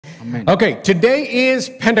Amen. Okay, today is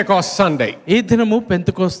Pentecost Sunday. ఈ దినము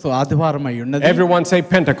Pentecost ఆదివారం అయి ఉన్నది. Everyone say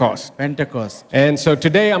Pentecost. Pentecost. And so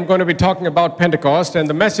today I'm going to be talking about Pentecost, and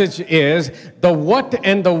the message is the what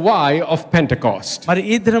and the why of Pentecost. మరి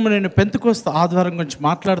ఈ దినము నేను Pentecost ఆదివారం గురించి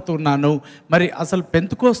మాట్లాడుతున్నాను. మరి అసలు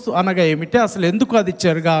పెంతెకోస్తు అనగా ఏమిటి, అసలు ఎందుకు అది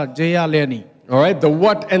చేయాలి అని. All right, the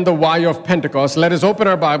what and the why of Pentecost. Let us open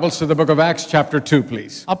our Bibles to the book of Acts chapter 2,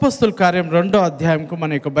 please. అపొస్తలుల కార్యం 2వ అధ్యాయంకు మన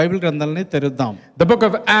యొక్క బైబిల్ గ్రంథాలను తెరుద్దాం. The book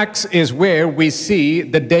of Acts is where we see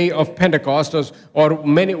the day of Pentecost, or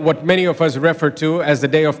what many of us refer to as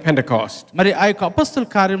the day of Pentecost. మరి ఆ యొక్క అపొస్తలుల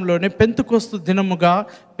కార్యంలోనే Pentecost దినముగా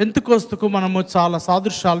పెంతెకోస్తుకు మనము చాలా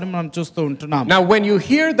సాదృశ్యాలను మనం చూస్తూ ఉంటున్నాం. Now when you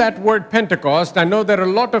hear that word Pentecost, I know there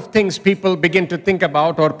are a lot of things people begin to think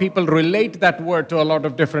about, or people relate that word to a lot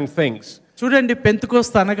of different things. చూడండి,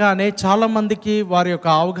 Pentecost అనగానే చాలా మందికి వారి యొక్క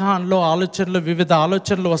అవగాహనలో వివిధ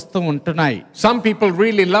ఆలోచనలు వస్తూ ఉంటున్నాయి. Some people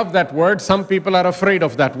really love that word, some people are afraid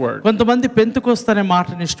of that word. కొంతమంది పెంతెకోస్తు అనే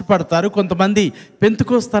మాటను ఇష్టపడతారు, కొంతమంది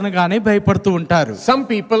పెంతెకోస్తు అనగానే భయపడుతూ ఉంటారు. Some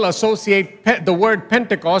people associate the word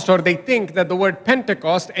Pentecost, or they think that the word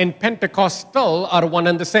Pentecost and Pentecostal are one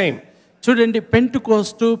and the same. చూడండి,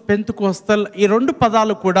 పెంటెకోస్తు Pentecostal ఈ రెండు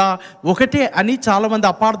పదాలు కూడా ఒకటే అని చాలా మంది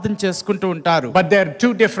అపార్థం చేసుకుంటూ ఉంటారు. But they are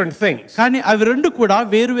two different things. కానీ అవి రెండు కూడా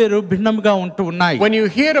వేరు భిన్నంగా ఉంటూ ఉన్నాయి. When you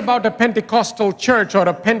hear about a Pentecostal church or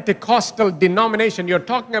a Pentecostal denomination, you're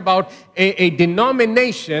talking about a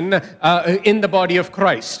denomination in the body of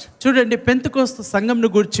Christ. చూడండి, పెంతెకోస్తు సంఘంను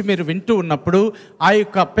గురించి మీరు వింటూ ఉన్నప్పుడు ఆ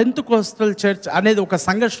యొక్క పెంతెకోస్టల్ చర్చ్ అనేది ఒక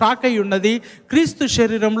సంఘ శాఖ అయి ఉన్నది, క్రీస్తు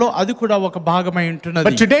శరీరంలో అది కూడా ఒక భాగమై ఉంటున్నది.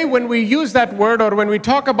 But today when we use that word, or when we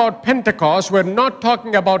talk about Pentecost, we're not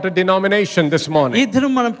talking about a denomination this morning. ఈ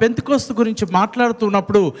దినం మనం పెంతెకోస్తు గురించి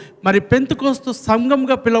మాట్లాడుతున్నప్పుడు మరి పెంతెకోస్తు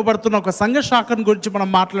సంఘంగా పిలువబడుతున్న ఒక సంఘ శాఖను గురించి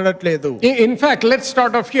మనం మాట్లాడట్లేదు. In fact, let's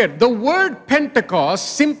start off here. The word Pentecost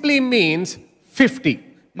simply means 50.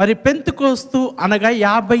 మరి పెంతెకోస్తు అనగా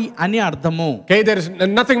 50 అని అర్థము. Okay, there is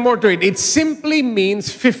nothing more to it. It simply means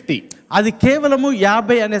 50. అది కేవలము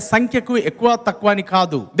 50 అనే సంఖ్యకు ఎక్కువ తక్కువ అని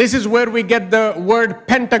కాదు. This is where we get the word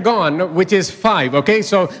pentagon, which is 5. Okay,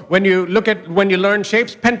 so when you learn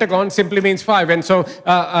shapes, pentagon simply means 5, and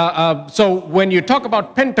so when you talk about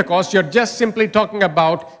Pentecost, you're just simply talking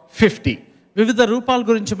about 50. వివిధ రూపాల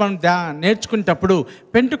గురించి మనం నేర్చుకునేటప్పుడు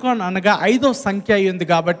పెంటకాన్ అనగా 5వ సంఖ్య అయ్యింది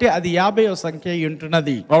కాబట్టి అది 50వ సంఖ్య అయి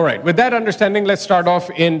ఉంటున్నది. All right, with that understanding, let's start off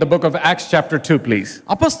in the book of Acts chapter 2, please.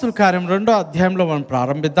 అపొస్తలుల కార్యం 2వ అధ్యాయంలో మనం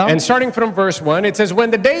ప్రారంభిద్దాం. And starting from verse 1, it says,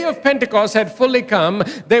 when the day of Pentecost had fully come,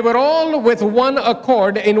 they were all with one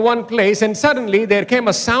accord in one place, and suddenly there came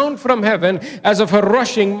a sound from heaven as of a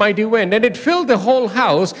rushing mighty wind, and it filled the whole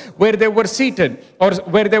house where they were seated, or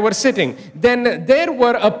where they were sitting. Then there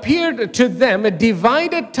were appeared to them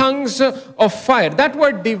divided tongues of fire. That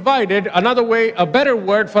word divided, another way, a better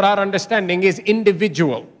word for our understanding is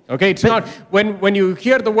individual. Okay, it's not, when you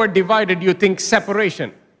hear the word divided, you think separation.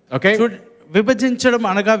 Okay, విభజించడం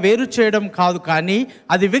అనగా వేరు చేయడం కాదు, కానీ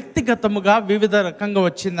అది వ్యక్తిగతముగా వివిధ రకంగా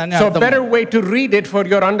వచ్చిందని అర్థం. So better way to read it for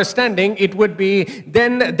your understanding, it would be,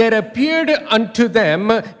 then there appeared unto them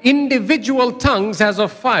individual tongues as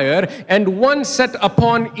of fire, and one set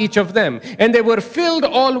upon each of them, and they were filled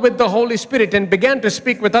all with the Holy Spirit and began to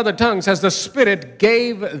speak with other tongues as the Spirit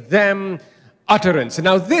gave them utterance.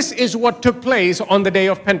 Now this is what took place on the day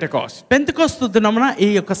of Pentecost. Pentecost దినమున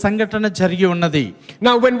ఈ యొక్క సంఘటన జరిగి ఉన్నది.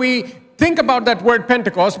 Now when we think about that word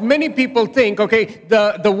Pentecost, many people think, okay,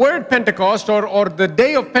 the word Pentecost or the day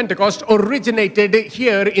of Pentecost originated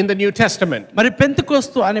here in the New Testament. మరి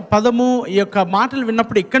Pentecost అనే పదము ఈ యొక్క మాటలు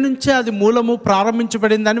విన్నప్పుడు ఇక్కడ నుంచే అది మూలము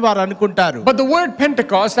ప్రారంభించబడిందని వారు అనుకుంటారు. But the word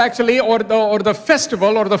Pentecost actually, or the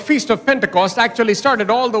festival or the feast of Pentecost actually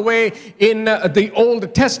started all the way in the Old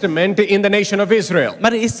Testament in the nation of Israel.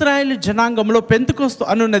 మరి ఇశ్రాయేలు జనాంగంలో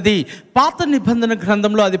పెంతెకోస్తు అనున్నది పాత నిబంధన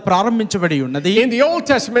గ్రంథంలో అది ప్రారంభించబడి ఉన్నది. In the Old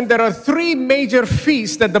Testament there are 3 major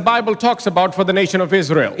feasts that the Bible talks about for the nation of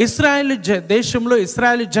Israel. ఇశ్రాయేలు దేశంలో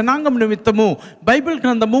ఇశ్రాయేలు జనాంగం నిమిత్తము బైబిల్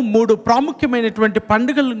గ్రంథము 3 ప్రాముఖ్యమైనటువంటి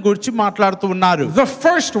పండుగల గురించి మాట్లాడుతూ ఉన్నారు. The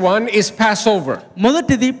first one is Passover.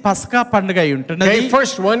 మొదటిది పస్కా పండుగ అయి ఉంటున్నది. The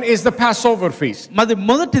first one is the Passover feast. మరి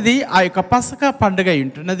మొదటిది ఆ యొక్క పస్కా పండుగ అయి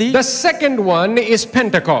ఉంటున్నది. The second one is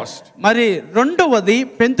Pentecost. మరి రెండవది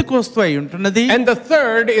పెంతెకోస్తు అయి ఉంటున్నది. And the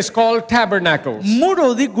third is called Tabernacles.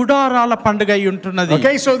 మూడవది గుడారాల పండుగ అయి ఉంటున్నది.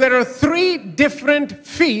 Okay, so there are 3 different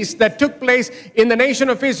feasts that took place in the nation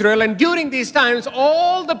of Israel, and during these times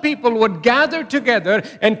all the people would gather together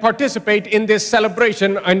and participate in this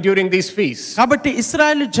celebration and during these feasts. కాబట్టి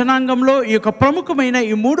ఇశ్రాయేలు జనాంగంలో ఈ యొక్క ప్రముఖమైన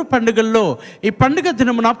ఈ 3 పండుగల్లో ఈ పండుగ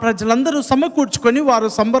దినమున ప్రజలందరూ సమకూర్చుకొని వారు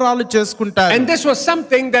సంబరాలు చేసుకుంటారు. And this was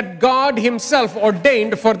something that God himself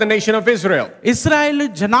ordained for the nation of Israel. ఇశ్రాయేలు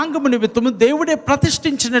జనాంగము నిమిత్తము దేవుడే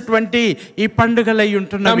ప్రతిష్ఠించినటువంటి ఈ పండుగలై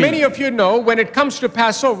ఉంటున్నవి. Now many of you know, when it comes to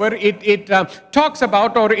Passover, it talks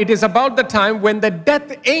about, or it is about the time when the death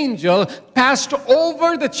angel passed over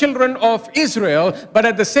the children of Israel, but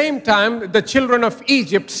at the same time the children of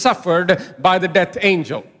Egypt suffered by the death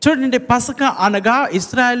angel. చూడండి, పసక అనగా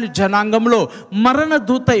ఇశ్రాయేలు జనాంగంలో మరణ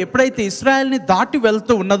దూత ఎప్పుడైతే ఇశ్రాయేల్ని దాటి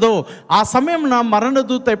వెళ్తూ ఉన్నదో, ఆ సమయంలో మరణ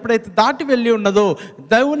దూత ఎప్పుడైతే దాటి వెళ్ళి ఉన్నదో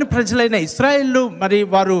దేవుని ప్రజలైన ఇశ్రాయేలు మరి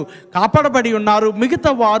వారు కాపాడబడి ఉన్నారు,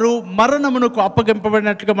 మిగతా వారు మరణమునకు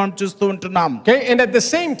అప్పగింపబడినట్లుగా మనం చూస్తూ ఉంటున్నాం. Okay, and at the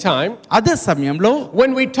same time, అదే సమయంలో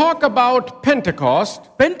when we talk about Pentecost,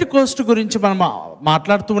 పెంటెకోస్తు గురించి మనం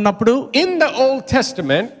మాట్లాడుతూ ఉన్నప్పుడు in the Old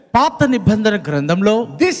Testament, పాత నిబంధన గ్రంథంలో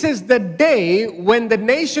this is the day when the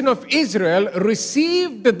nation of Israel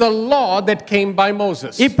received the law that came by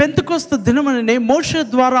Moses. ఈ పెంతెకోస్తు దినమనే మోషే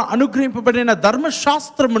ద్వారా అనుగ్రహింపబడిన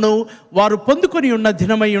ధర్మశాస్త్రమును వారు పొందుకొని ఉన్న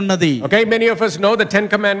దినమై ఉన్నది. Okay, many of us know the 10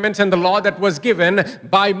 commandments and the law that was given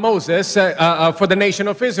by Moses for the nation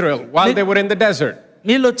of Israel while they were in the desert.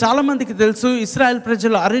 మీలో చాలా మందికి తెలుసు, ఇశ్రాయేల్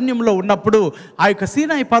ప్రజలు అరణ్యంలో ఉన్నప్పుడు ఆ యొక్క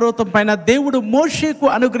సీనాయి పర్వతం పైన దేవుడు మోషేకు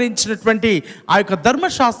అనుగ్రహించినటువంటి ఆ యొక్క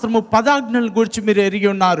ధర్మశాస్త్రము 10 ఆజ్ఞల గురించి మీరు ఎరిగి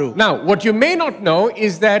ఉన్నారు. Now what you may not know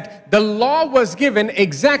is that the law was given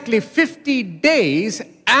exactly 50 days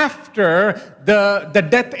after the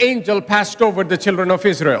death angel passed over the children of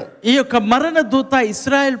Israel. ఈ యొక్క మరణ దూత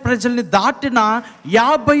ఇశ్రాయేల్ ప్రజల్ని దాటిన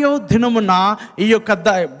 50వ దినమున ఈ యొక్క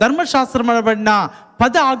ధర్మశాస్త్రమనబడిన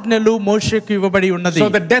 10 ఆజ్ఞలు మోషేకు ఇవ్వబడి ఉన్నది. So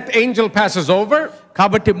the death angel passes over.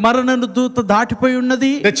 కాబట్టి మరణ దూత దాటిపోయి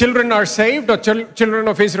ఉన్నది. The children are saved, or children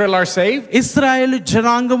of Israel are saved. ఇశ్రాయేలు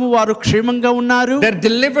జనాంగము వారు క్షేమంగా ఉన్నారు. They're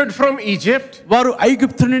delivered from Egypt. వారు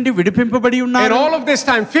ఐగుప్తు నుండి విడిపింపబడి ఉన్నారు. And all of this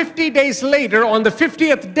time, 50 days later, on the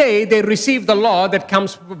 50th day, they receive the law that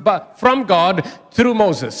comes from God through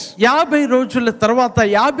Moses. 50 రోజుల తర్వాత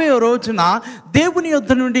 50వ రోజున దేవుని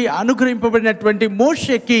యొద్ద నుండి అనుగ్రహింపబడినటువంటి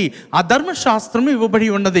మోషేకి ఆ ధర్మశాస్త్రం ఇవ్వబడి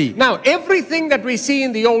ఉన్నది. Now everything that we see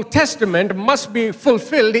in the Old Testament must be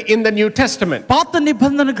fulfilled in the New Testament. పాత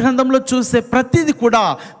నిబంధన గ్రంథంలో చూసే ప్రతిది కూడా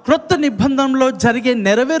క్రొత్త నిబంధనలో జరిగే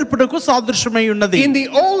నెరవేర్పునకు సాదృశ్యమై ఉన్నది. In the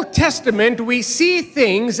Old Testament we see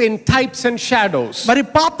things in types and shadows. మరి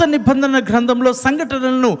పాత నిబంధన గ్రంథంలో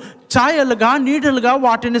సంఘటనలను ఛాయలుగా నీడలుగా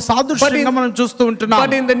వాటిని సాదృశ్యంగా మనం చూస్తూ ఉంటున్నాం.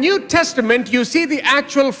 But in the New Testament you see the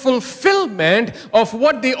actual fulfillment of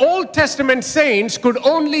what the Old Testament saints could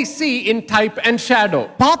only see in type and shadow.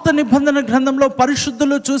 పాత నిబంధన గ్రంథంలో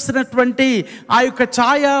పరిశుద్ధులు చూసినటువంటి ఆ యొక్క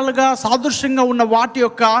ఛాయలుగా సాదృశ్యంగా ఉన్న వాటి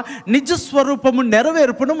యొక్క నిజ స్వరూపము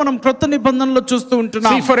నెరవేర్పును మనం క్రొత్త నిబంధనలో చూస్తూ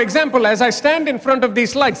ఉంటున్నాం. See, for example, as I stand in front of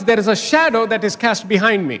these lights, there is a shadow that is cast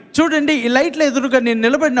behind me. చూడండి, ఈ లైట్ల ఎదురుగా నేను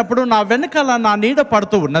నిలబడినప్పుడు నా వెనకాల నా నీడ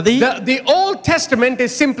పడుతూ ఉన్నది. The Old Testament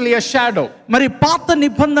is simply a shadow. మరి పాత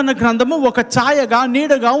నిబంధన గ్రంథము ఒక ఛాయగా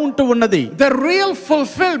నీడగా ఉంటూ ఉన్నది. The real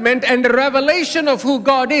fulfillment and revelation of who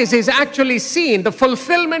God is actually seen. The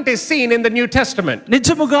fulfillment is seen in the New Testament.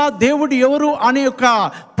 నిజముగా దేవుడు ఎవరు అనే యొక్క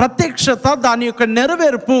ప్రత్యక్షత, దాని యొక్క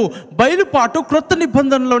నెరవేర్పు బయలుపాటు క్రొత్త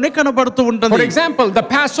నిబంధనలోనే కనబడుతూ ఉంటుంది. For example, the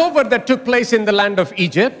Passover that took place in the land of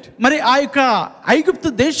Egypt, మరి ఆ యొక్క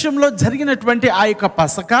ఐగుప్తు దేశంలో జరిగినటువంటి ఆ యొక్క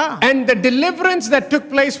పసక, and the deliverance that took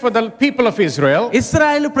place for the people of Israel,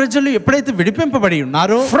 ఇశ్రాయేలు ప్రజలు ఎప్పుడైతే విడిపింపబడి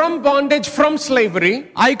ఉన్నారో from bondage, from slavery,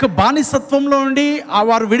 ఆ యొక్క బానిసత్వంలో నుండి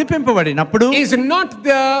వారు విడిపింపబడినప్పుడు, is not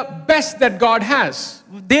the best that God has.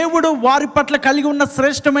 దేవుడు వారి పట్ల కలిగి ఉన్న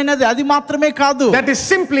శ్రేష్టమైనది అది మాత్రమే కాదు. That is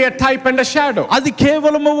simply a type and a shadow. అది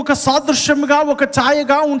కేవలము ఒక సాదృశ్యముగా ఒక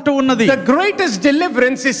ఛాయగా ఉంటూ ఉన్నది. The greatest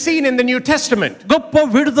deliverance is seen in the New Testament. గొప్ప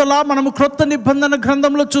విడుదల మనము క్రొత్త నిబంధన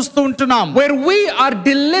గ్రంథంలో చూస్తూ ఉంటున్నాం. Where we are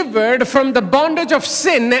delivered from the bondage of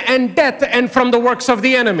sin and death and from the works of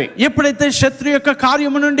the enemy. ఎప్పుడైతే శత్రు యొక్క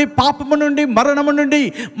కార్యము నుండి, పాపము నుండి, మరణము నుండి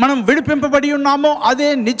మనం విడిపింపబడి ఉన్నామో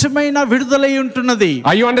అదే నిజమైన విడుదలై ఉంటున్నది.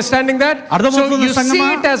 Are you understanding that? So you see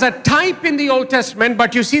it as a type in the Old Testament,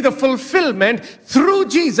 but you see the fulfillment through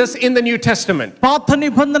Jesus in the New Testament. పాత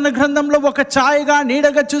నిబంధన గ్రంథంలో ఒక ఛాయగా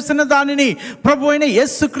నీడగా చూసిన దానిని ప్రభువైన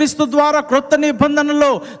యేసుక్రీస్తు ద్వారా క్రొత్త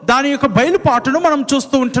నిబంధనలో దాని యొక్క బయలుపాటును మనం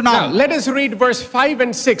చూస్తూ ఉంటున్నాం. Now let us read verse 5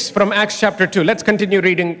 and 6 from Acts chapter 2. Let's continue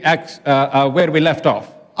reading Acts where we left off.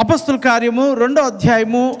 అపొస్తలుల కార్యము 2వ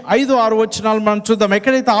అధ్యాయము 5-6 వచనాలు మనం చూద్దాం.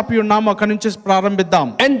 ఎక్కడైతే ఆపి ఉన్నామో అక్కడి నుంచి ప్రారంభిద్దాం.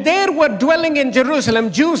 And there were dwelling in Jerusalem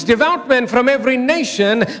Jews, devout men from every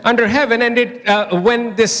nation under heaven, and when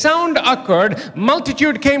the sound occurred,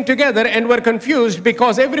 multitude came together and were confused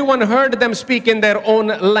because everyone heard them speak in their own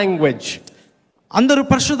language. అందరూ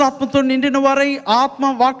పరిశుద్ధాత్మతో నిండిన వారై ఆత్మ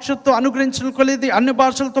వాక్శతో అనుగ్రహించిన కొలది అన్ని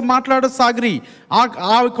భాషలతో మాట్లాడసాగిరి.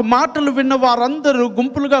 ఆ మాటలు విన్న వారందరూ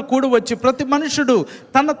గుంపులుగా కూడి వచ్చి ప్రతి మనుషుడు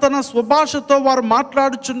తన స్వభాషతో వారు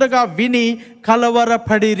మాట్లాడుచుండగా విని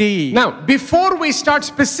కలవరపడిరి. Now, before we start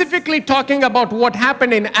specifically talking about what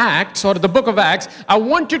happened in Acts or the book of Acts, I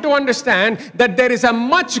want you to understand that there is a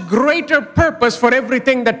much greater purpose for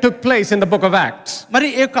everything that took place in the book of Acts. మరి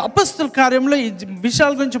ఈ యొక్క అపొస్తలుల కార్యంలో ఈ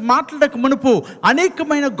విషయాల గురించి మాట్లాడక మునుపు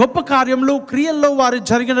అనేకమైన గొప్ప కార్యములు క్రియల్లో వారు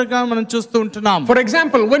జరిగినగా మనం చూస్తూ ఉంటున్నాం. For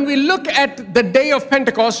example, when we look at the day of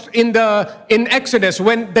Pentecost in Exodus,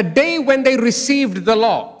 the day when they received the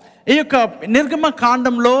law, ఈ యొక్క నిర్గమ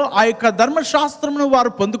కాండంలో ఆ యొక్క ధర్మశాస్త్రమును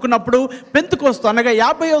వారు పొందుకున్నప్పుడు, పెంతెకోస్తు అనగా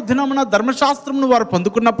 50వ దినమున ధర్మశాస్త్రమును వారు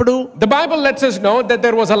పొందుకున్నప్పుడు, the Bible lets us know that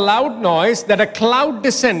there was a loud noise, that a cloud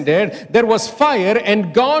descended, there was fire, and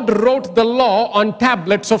God wrote the law on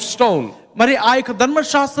tablets of stone. మరి ఆ యొక్క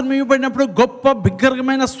ధర్మశాస్త్రం ఇవ్వబడినప్పుడు గొప్ప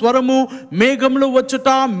బిగ్గరమైన స్వరము, మేఘములు వచ్చుట,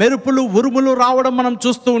 మెరుపులు, ఉరుములు రావడం మనం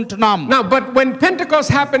చూస్తూ ఉంటున్నాం. Now, but when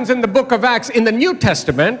Pentecost happens in the book of Acts in the New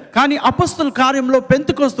Testament, కానీ అపొస్తలుల కార్యంలో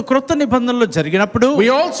పెంతెకోస్తు క్రొత్త నిబంధనలో జరిగినప్పుడు we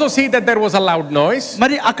also see that there was a loud noise.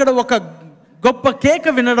 మరి అక్కడ ఒక గొప్ప కేక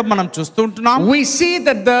వినడం మనం చూస్తూ ఉంటున్నాం. We see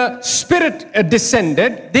that the Spirit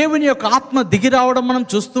descended. దేవుని యొక్క ఆత్మ దిగి రావడం మనం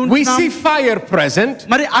చూస్తూ We ఉంటున్నాం. see fire present.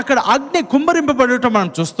 మరి అక్కడ అగ్ని కుమ్మరింపబడటం మనం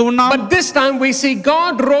చూస్తూ ఉన్నాం. But this time we see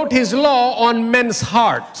God wrote His law on men's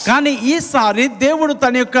hearts. కానీ ఈసారి దేవుడు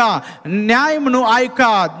తన యొక్క న్యాయమును, ఆ యొక్క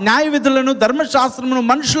న్యాయ విధులను, ధర్మశాస్త్రమును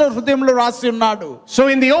మనుషుల హృదయంలో రాసి ఉన్నాడు. So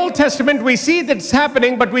in the Old Testament we see that it's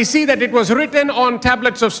happening, but we see that it was written on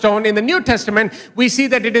tablets of stone. In the New Testament we see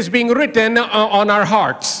that it is being written on our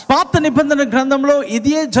hearts. పాత నిబంధన గ్రంథంలో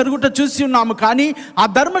ఇదే జరుగుట చూసి ఉన్నాము, కానీ ఆ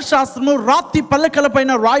ధర్మశాస్త్రము రాతి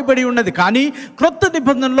పలకలపైన రాయబడి ఉన్నది, కానీ క్రొత్త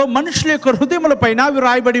నిబంధనలో మనుషుల యొక్క హృదయములపైన అవి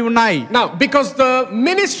రాయబడి ఉన్నాయి. Now, because the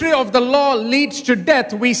ministry of the law leads to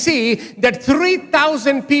death, we see that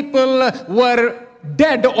 3,000 people were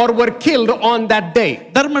dead or were killed on that day.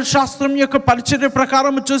 ధర్మశాస్త్రం యొక్క పరిచర్య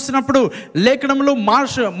ప్రకారం చూసినప్పుడు లేఖనములు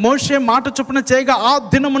మోషే మాట చొప్పున చేయగా ఆ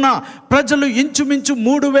దినమున ప్రజలు ఇంచుమించు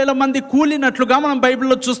 3,000 మంది కూలినట్లుగా మనం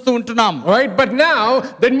బైబిల్లో చూస్తూ ఉంటున్నాం. Right, but now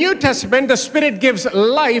the New Testament, the Spirit gives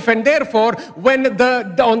life, and therefore when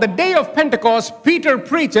on the day of Pentecost Peter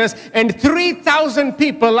preaches and 3,000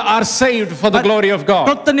 people are saved for the glory of God.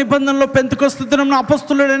 కొత్త నిబంధనలో పెంతెకోస్తు దినమున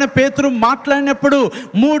అపొస్తలుడైన పేతురు మాట్లాడినప్పుడు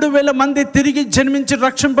 3,000 మంది తిరిగి జన్మించి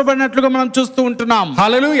రక్షింపబడినట్లుగా మనం చూస్తూ ఉంటున్నాం.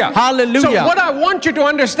 Hallelujah. Hallelujah. So what I want you to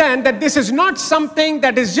understand, that this is not something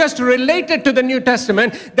that is just related to the New Testament.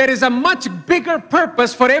 There is a much bigger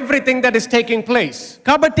purpose for everything that is taking place.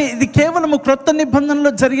 కాబట్టి ఇది కేవలం క్రొత్త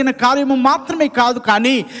నిబంధనలో జరిగిన కార్యము మాత్రమే కాదు,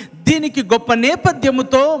 కానీ దీనికి గొప్ప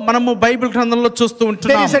నేపథ్యముతో మనము బైబిల్ గ్రంథంలో చూస్తూ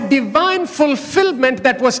ఉంటున్నాం. There is a divine fulfillment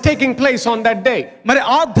that was taking place on that day. మరి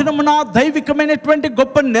ఆ దినమున దైవికమైనటువంటి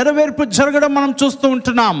గొప్ప నెరవేర్పు జరగడం మనం చూస్తూ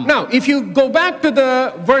ఉంటున్నాం. Now, if you go back to the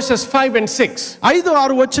verses 5 and 6,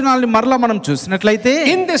 5-6 వచనాల్ని మరలా మనం చూసినట్లయితే,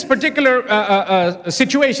 in this particular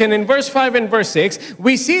situation in verse 5 and verse 6,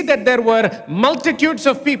 we see that there were multitudes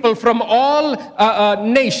of people from all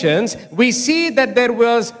nations. We see that there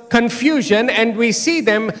was confusion, and we see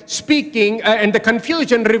them speaking, and the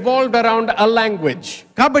confusion revolved around a language.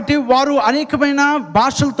 కాబట్టి వారు అనేకమైన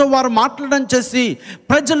భాషలతో వారు మాట్లాడడం చేసి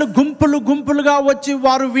ప్రజలు గుంపులుగా వచ్చి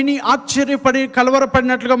వారు విని ఆశ్చర్యపడి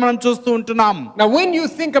కలవరపడినట్లుగా మనం చూస్తూ ఉంటున్నాం. Now when you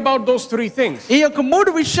think about those three things, ఈ యొక్క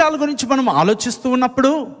 3 విషయాల గురించి మనం ఆలోచిస్తూ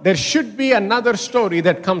ఉన్నప్పుడు there should be another story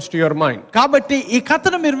that comes to your mind. కాబట్టి ఈ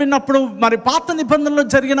కథను మీరు విన్నప్పుడు మరి పాత నిబంధనలో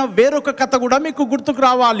జరిగిన వేరొక కథ కూడా మీకు గుర్తుకు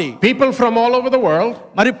రావాలి. People from all over the world,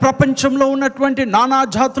 మరి ప్రపంచంలో ఉన్నటువంటి నానా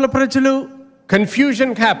జాతుల ప్రజలు,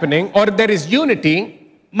 confusion happening, or there is unity,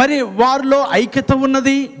 మరి వారిలో ఐక్యత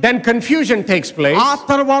ఉన్నది, then confusion takes place, ఆ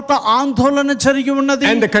తర్వాత ఆందోళన జరిగి ఉన్నది,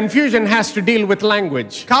 and the confusion has to deal with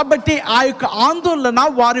language. కాబట్టి ఆ యొక్క ఆందోళన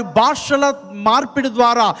వారి భాషల మార్పిడి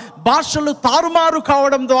ద్వారా, భాషలు తారుమారు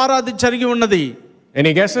కావడం ద్వారా అది జరిగి ఉన్నది.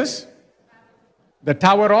 Any guesses? The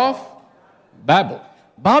Tower of Babel.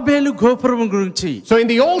 Babel గోపురం గురించి. So in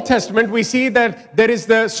the Old Testament we see that there is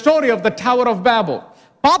the story of the Tower of Babel.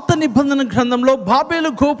 పాత నిబంధన గ్రంథంలో బాబేలు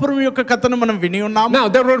గోపురం యొక్క కథను మనం విని ఉన్నాం. Now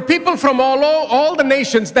there were people from all the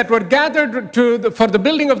nations that were gathered for the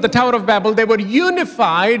building of the Tower of Babel. They were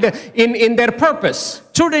unified in their purpose.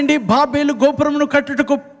 చూడండి, బాబేలు గోపురమును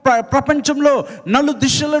కట్టుటకు ప్రపంచంలో నలు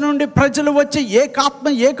దిశల నుండి ప్రజలు వచ్చి ఏకాత్మ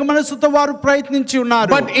ఏక మనసుతో వారు ప్రయత్నించి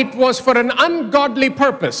ఉన్నారు. But it was for an ungodly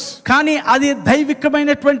purpose. కానీ అది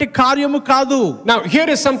దైవికమైనటువంటి కార్యము కాదు. Now here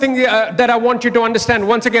is something that I want you to understand.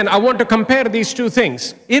 Once again, I want to compare these two things.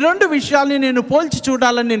 ఈ రెండు విషయాల్ని నేను పోల్చి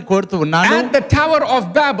చూడాలని నేను కోరుతూ ఉన్నాను. At the Tower of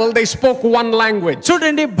Babel they spoke one language.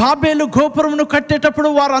 చూడండి, బాబేలు గోపురమును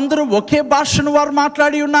కట్టేటప్పుడు వారందరూ ఒకే భాషను వారు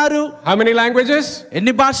మాట్లాడి ఉన్నారు. How many languages?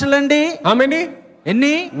 ఎన్ని భాషలండి? How many?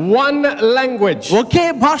 ఎన్ని? One language. ఒకే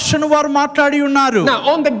భాషను వారు మాట్లాడి ఉన్నారు. Now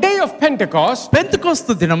on the day of Pentecost,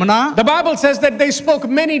 Pentecost దినమున the Bible says that they spoke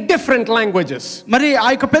many different languages. మరి ఆ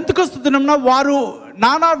యొక్క పెంతెకొస్తు దినమున వారు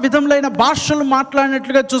నానా విధములైన భాషలు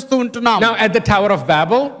మాట్లాడినట్లుగా చూస్తూ ఉంటున్నాం. Now at the Tower of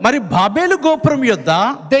Babel, మరి బాబేలు గోపురం యొద్ద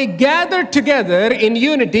they gathered together in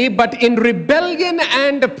unity but in rebellion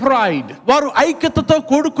and pride. వారు ఐక్యతతో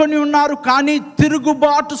కూడుకొని ఉన్నారు, కానీ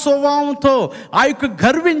తిరుగుబాటు స్వభావంతో ఆ యొక్క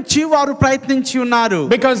గర్వించి వారు ప్రయత్నించి ఉన్నారు.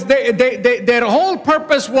 Because their whole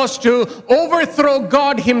purpose was to overthrow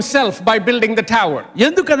God himself by building the tower.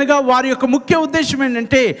 ఎందుకనగా వారి యొక్క ముఖ్య ఉద్దేశం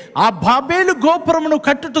ఏంటంటే ఆ బాబేలు గోపురమును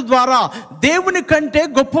కట్టుట ద్వారా దేవుని కంటే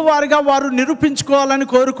గొప్పవారిగా వారు నిరూపించుకోవాలని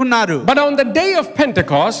కోరుకున్నారు. But on the day of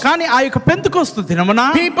Pentecost, కానీ ఆ యొక్క పెంతెకొస్తు దినమున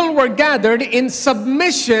people were gathered in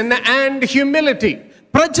submission and humility.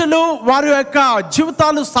 ప్రజలు వారి యొక్క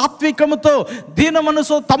జీవితాలు సాత్వికముతో దీన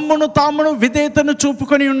మనసు తమ్మును తామును విధేయతను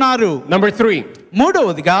చూపుకొని ఉన్నారు. Number 3.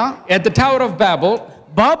 మూడవదిగా, At the Tower of Babel,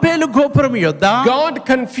 Babel గోపురం యొద్ద God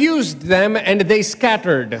confused them and they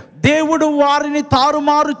scattered. దేవుడు వారిని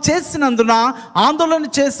తారుమారు చేసినందున, ఆందోళన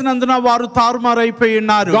చేసినందున వారు తారుమారైపోయి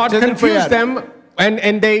ఉన్నారు. God confused them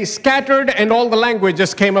and they scattered and all the languages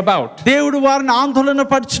came about. దేవుడు వారిని ఆందోళన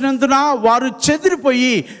పరిచినందున వారు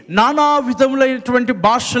చెదిరిపోయి నానా విధములైనటువంటి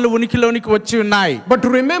భాషలు ఉనికిలోనికి వచ్చి ఉన్నాయి. But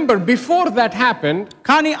remember, before that happened,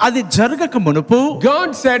 కానీ అది జరగక మునుపు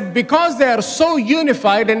God said, because they are so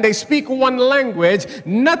unified and they speak one language,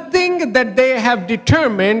 nothing that they have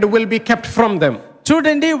determined will be kept from them.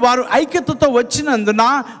 చూడండి, వారు ఐక్యతతో వచ్చినందున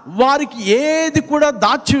వారికి ఏది కూడా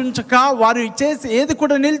దాచి ఉంచక వారు చేసి ఏది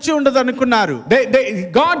కూడా నిలిచి ఉండదు అనుకున్నారు.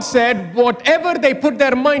 God said, whatever they put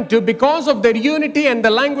their mind to, because of their unity and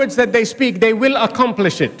the language that they speak, they will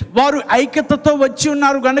accomplish it. వారు ఐక్యతతో వచ్చి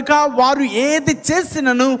ఉన్నారు గనుక వారు ఏది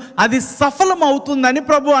చేసినను అది సఫలం అవుతుందని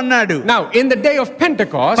ప్రభు అన్నాడు. Now in the day of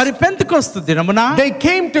Pentecost, మరి పెంతెకొస్తు దినమున they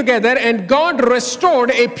came together and God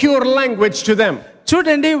restored a pure language to them.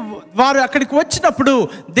 చూడండి, వారు అక్కడికి వచ్చినప్పుడు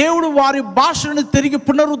దేవుడు వారి భాషను తిరిగి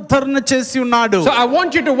పునరుద్ధరణ చేసి ఉన్నాడు. So I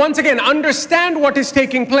want you to once again understand what is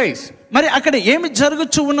taking place. మరి అక్కడ ఏమి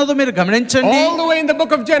జరుగుచూ ఉన్నదో మీరు గమనించండి. All the way in the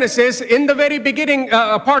book of Genesis, in the very beginning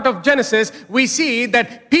part of Genesis, we see that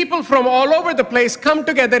people from all over the place come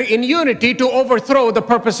together in unity to overthrow the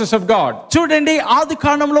purposes of God. చూడండి, ఆది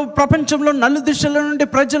కాండంలో ప్రపంచంలో నలు దిశల నుండి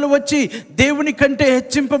ప్రజలు వచ్చి దేవుని కంటే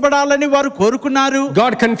హెచ్చింపబడాలని వారు కోరుకున్నారు.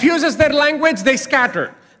 God confuses their language, they scatter.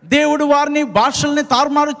 దేవుడు వారిని భాషల్ని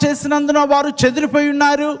తారుమారు చేసినందున వారు చెదిరిపోయి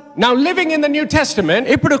ఉన్నారు. Now living in the New Testament,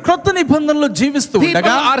 ఇప్పుడు క్రొత్త నిబంధనలో జీవిస్తూ people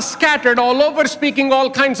ఉండగా are scattered all over, speaking all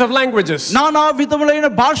kinds of languages. నానా విధములైన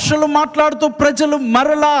భాషలు మాట్లాడుతూ ప్రజలు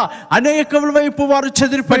మరలా అనేక వైపు వారు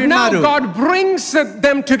చెదిరిపోయి But now ఉన్నారు. God brings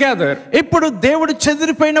them together. ఇప్పుడు దేవుడు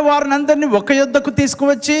చెదిరిపోయిన వారిని అందరినీ ఒక యొద్దకు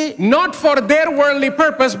తీసుకువచ్చి, Not for their worldly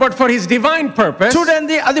purpose, but for his divine purpose.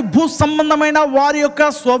 చూడండి, అది భూ సంబంధమైన వారి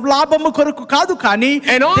యొక్క స్వలాభము కొరకు కాదు, కానీ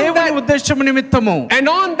దేవుని ఉద్దేశము నిమిత్తము. And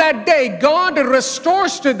on that day God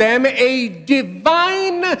restores to them a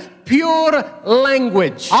divine pure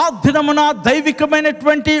language. ఆ దినమున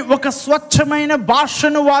దైవికమైనటువంటి ఒక స్వచ్ఛమైన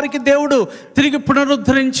భాషను వారికి దేవుడు తిరిగి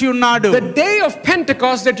పునరుద్ధరించి ఉన్నాడు. The day of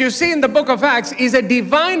Pentecost that you see in the book of Acts is a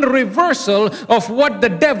divine reversal of what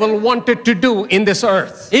the devil wanted to do in this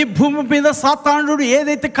earth. ఈ భూమి మీద సాతానుడు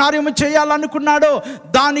ఏదైతే కార్యము చేయాలనుకున్నాడో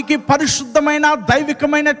దానికి పరిశుద్ధమైన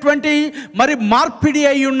దైవికమైనటువంటి మరి మార్పిడి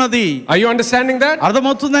అయి ఉన్నది. Are you understanding that?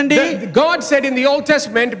 అర్థమవుతుందండి? God said in the Old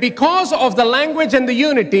Testament, because of the language and the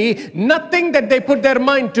unity, nothing that they put their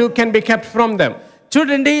mind to can be kept from them.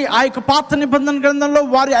 చూడండి, ఆ యొక్క పాత నిబంధన గ్రంథంలో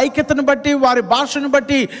వారి ఐక్యతను బట్టి వారి భాషను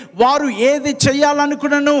బట్టి వారు ఏది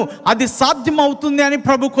చేయాలనుకున్నాను అది సాధ్యం అవుతుంది అని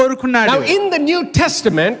ప్రభు కోరుకున్నాడు. Now in the New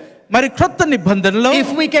Testament, మరి క్రొత్త నిబంధనలో if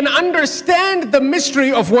we can understand the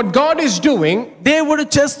mystery of what God is doing, దేవుడు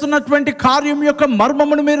చేస్తున్నటువంటి కార్యం యొక్క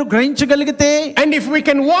మర్మమును మీరు గ్రహించగలిగితే, and if we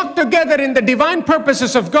can walk together in the divine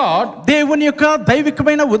purposes of God, దేవుని యొక్క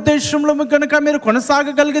దైవికమైన ఉద్దేశంలో గనుక మీరు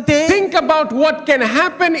కొనసాగగలిగితే, think about what can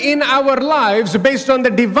happen in our lives based on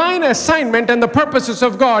the divine assignment and the purposes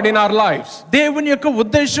of God in our lives. దేవుని యొక్క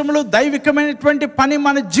ఉద్దేశంలో దైవికమైనటువంటి పని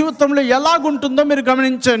మన జీవితంలో ఎలాగుంటుందో మీరు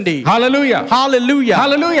గమనించండి. Hallelujah. Hallelujah.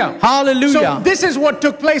 Hallelujah. Hallelujah. So this is what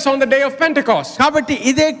took place on the day of Pentecost. కాబట్టి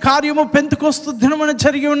ఇదే కార్యము పెంతెకొస్తు దినమున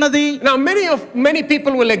జరిగి ఉన్నది. Now many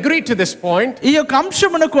people will agree to this point. ఈ యొక్క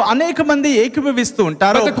అంశమునకు అనేక మంది ఏకీభవిస్తూ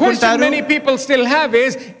ఉంటారు, But the question many people still have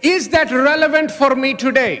is that relevant for me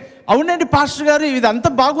today? అవునండి పాస్టర్ గారు, ఇది అంత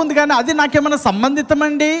బాగుంది కానీ అది నాకేమైనా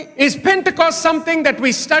సంబంధితమండి? Is Pentecost something that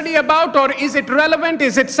we study about, or is it relevant?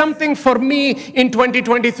 Is it something for me in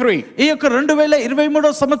 2023? ఈ యొక్క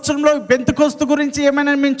 2023 సంవత్సరంలో పెంతెకొస్తు గురించి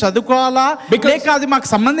ఏమైనా మేము చదువుకోవాలా లేక అది మాకు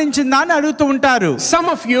సంబంధించిందా అని అడుగుతూ ఉంటారు. Some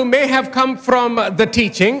of you may have come from the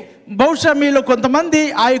teaching, బహుశా మీలో కొంతమంది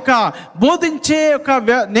ఆ యొక్క బోధించే ఒక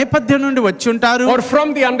నేపథ్యం నుండి వచ్చి ఉంటారు, or from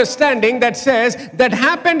the understanding that says that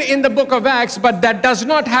happened in the book of Acts, but that does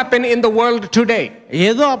not happen in the world today.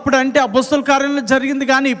 ఏదో అప్పుడు అంటే అపొస్తలుల కార్యంలో జరిగింది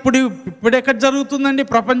కానీ ఇప్పుడు ఎక్కడ జరుగుతుందండి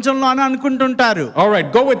ప్రపంచంలో అని అనుకుంటుంటారు. All right,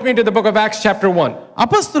 go with me to the book of Acts chapter 1.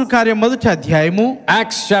 అపొస్తలుల కార్యం మొదటి అధ్యాయము.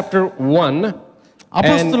 Acts chapter 1.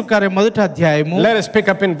 అపొస్తలుల కార్యం మొదటి అధ్యాయము. Let us pick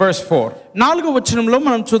up in verse 4. 4వ వచనంలో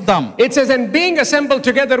మనం చూద్దాం. It says, and being assembled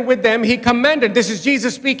together with them, he commanded, this is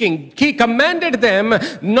Jesus speaking, he commanded them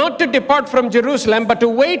not to depart from Jerusalem, but to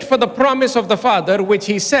wait for the promise of the Father, which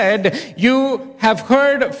he said, you have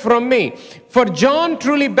heard from me. For John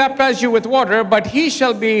truly baptized you with water, but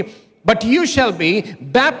you shall be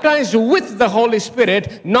baptized with the Holy Spirit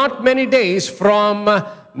not many days from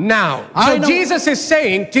now. So Jesus is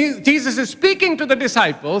saying, Jesus is speaking to the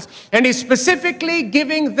disciples, and he's specifically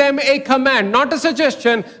giving them a command, not a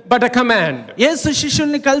suggestion, but a command. యేసు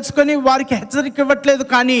శిష్యుల్ని కలుసుకొని వారికి హెచ్చరిక ఇవ్వట్లేదు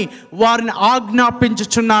కానీ వారిని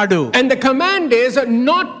ఆజ్ఞాపించుచున్నాడు. And the command is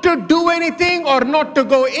not to do anything or not to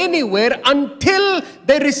go anywhere until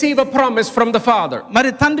they receive a promise from the Father. మరి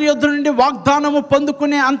తండ్రి యొద్ద నుండి వాగ్దానము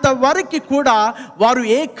పొందుకునే అంత వరకు కూడా వారు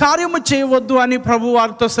ఏ కార్యము చేయవద్దు అని ప్రభు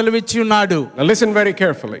వారితో సెలవిచ్చి ఉన్నాడు. Now listen very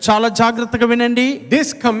carefully. చాలా జాగ్రత్తగా వినండి. This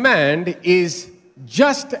command is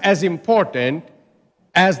just as important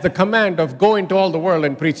as the command of go into all the world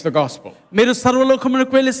and preach the gospel. మీరు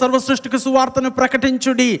సర్వలోకమునకు వెళ్ళి సర్వ సృష్టికి సువార్తను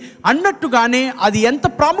ప్రకటించుడి అన్నట్టుగానే అది ఎంత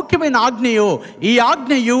ప్రాముఖ్యమైన ఆజ్ఞయో ఈ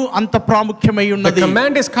ఆజ్ఞయు అంత ప్రాముఖ్యమై ఉన్నది. The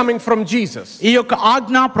command is coming from Jesus. ఈ యొక్క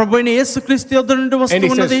ఆజ్ఞ ప్రభువైన యేసుక్రీస్తు యొద్ద నుండి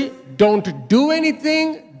వస్తున్నది. Don't do anything,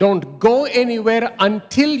 don't go anywhere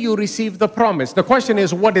until you receive the promise. The question is,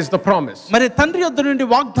 what is the promise? మరి తండ్రి యొద్ద నుండి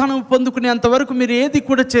వాగ్దానం పొందుకునేంత వరకు మీరు ఏది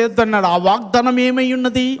కూడా చేయొద్దన్నాడు. ఆ వాగ్దానం ఏమై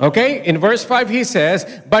ఉన్నది? Okay, in verse 5 he says,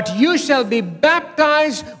 but you shall be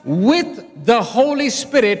baptized with the Holy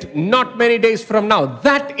Spirit not many days from now.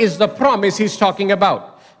 That is the promise he's talking about.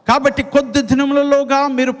 కాబట్టి కొద్ది దినములలోగా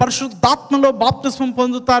మీరు పరిశుద్ధాత్మలో బాప్తిస్మం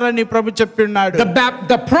పొందుతారని ప్రభు చెప్పినాడు.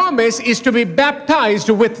 The promise is to be baptized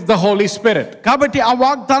with the Holy Spirit. కాబట్టి ఆ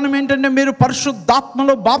వాగ్దానం ఏంటంటే మీరు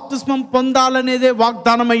పరిశుద్ధాత్మలో బాప్తిస్మం పొందాలనేదే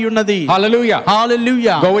వాగ్దానమై ఉన్నది. Hallelujah.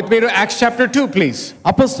 Hallelujah. Go with me to Acts chapter 2 please.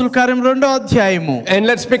 అపొస్తలుల కార్యం 2వ అధ్యాయము. And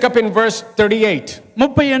let's pick up in verse 38.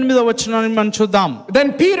 38వ వచనాన్ని మనం చూద్దాం. Then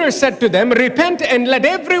Peter said to them, repent and let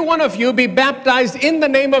every one of you be baptized in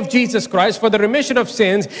the name of Jesus Christ for the remission of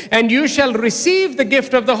sins, and you shall receive the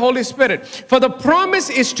gift of the Holy Spirit. For the promise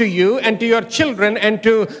is to you and to your children and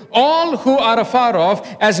to all who are afar off,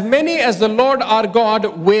 as many as the Lord our God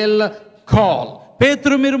will call.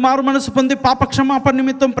 పేతురు మీరు మారు మనసు పొంది పాపక్షమాపణ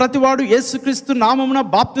నిమిత్తం ప్రతివాడు యేసుక్రీస్తు నామమున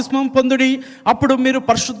బాప్తిస్మం పొందుడి, అప్పుడు మీరు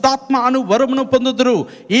పరిశుద్ధాత్మ అను వరమును పొందుదురు.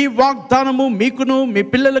 ఈ వాగ్దానము మీకును మీ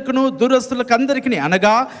పిల్లలకును దూరస్తులకు అందరికీ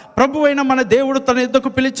అనగా ప్రభువైన మన దేవుడు తన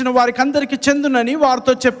యొద్దకు పిలిచిన వారికి అందరికీ చెందునని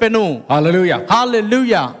వారితో చెప్పెను. Hallelujah.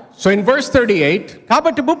 Hallelujah. So in verse 38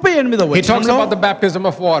 కాబట్టి 38వ he talks వచనంలో about the baptism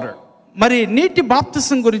of water. మరి నీటి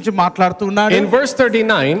బాప్తిసం గురించి మాట్లాడుతున్నాడు. In verse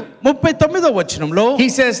 39 39వ వచనంలో he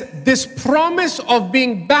says this promise of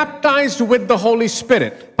being baptized with the Holy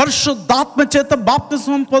Spirit. పరిశుద్ధాత్మ చేత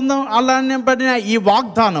బాప్తిస్మం పొందాలనబడిన ఈ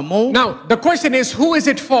వాగ్దానము. Now the question is, who is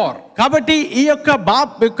it for? కాబట్టి ఈ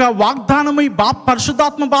యొక్క వాగ్దానము ఈ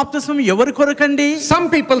పరిశుద్ధాత్మ బాప్తిస్మం ఎవరి కొరకండి? Some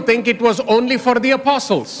people think it was only for the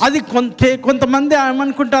apostles. అది కొంతమంది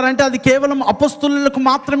ఏమనుకుంటారంటే అది కేవలం అపొస్తలులకు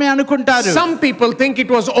మాత్రమే అనుకుంటారు. Some people think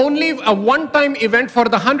it was only a one time event for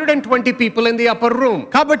the 120 people in the upper room.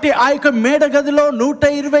 కాబట్టి ఆ యొక్క మేడ గదిలో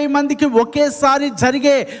 120 మందికి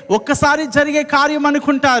ఒక్కసారి జరిగే కార్యం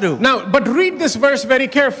అనుకుంటారు. Now but read this verse very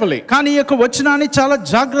carefully. కానీ ఈ యొక్క వచనాన్ని చాలా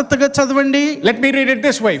జాగ్రత్తగా చదవండి. Let me read it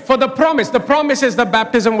this way. For the promise is the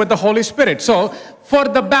baptism with the Holy Spirit. So for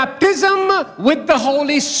the baptism with the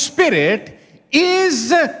Holy Spirit is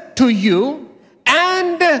to you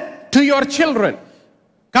and to your children.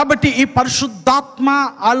 కాబట్టి ఈ పరిశుద్ధాత్మ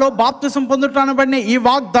ఆలో బాప్తిసం పొందుటనబడిన ఈ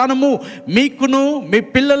వాగ్దానము మీకును మీ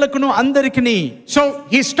పిల్లలకును అందరికిని. So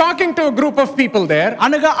he's talking to a group of people there.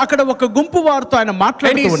 అనగా అక్కడ ఒక గుంపు వారితో ఆయన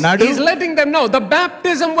మాట్లాడుతూ ఉన్నాడు. He's letting them know the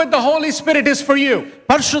baptism with the Holy Spirit is for you.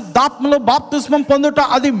 పరిశుద్ధాత్మలో బాప్తిస్మం పొందుట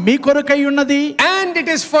అది మీ కొరకై ఉన్నది. And it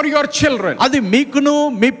is for your children. అది మీకును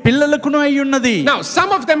మీ పిల్లలకును అయి ఉన్నది. Now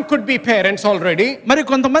some of them could be parents already. మరి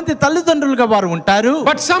కొంతమంది తల్లిదండ్రులుగా వారు ఉంటారు.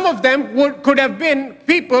 But some of them could have been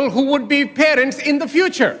people who would be parents in the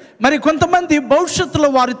future. మరి కొంతమంది భవిష్యత్తులో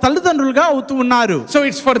వారి తల్లిదండ్రులుగా అవుతూ ఉన్నారు. So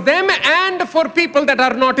it's for them and for people that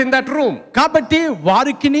are not in that room. కాబట్టి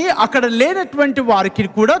వారికిని అక్కడ లేనటువంటి వారికి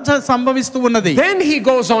కూడా సంభవిస్తూ ఉన్నది. Then he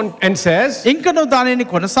goes on and says, ఇంకను దానిని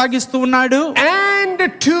కొనసాగిస్తూ ఉన్నాడు. And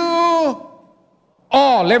to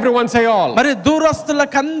all, everyone say all. మరి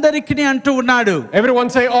దూరస్తులకందరికిని అంటూ ఉన్నాడు. Everyone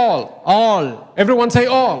say all. All. Everyone say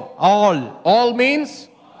all. All. All means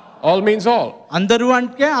all. అందరూ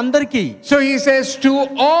అంటే అందరికీ. So he says to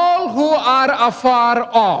all who are afar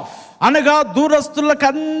off. అనగా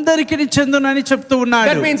దూరస్తులకందరికిని చెందునని చెప్తూ ఉన్నాడు.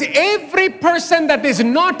 That means every person that is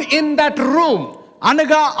not in that room.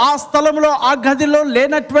 అనగా ఆ స్థలంలో ఆ గదిలో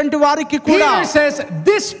లేనటువంటి వారికి కూడా. Peter says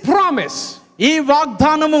this promise, ఈ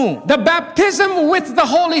వాగ్దానము, the baptism with the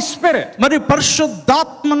Holy Spirit, మరి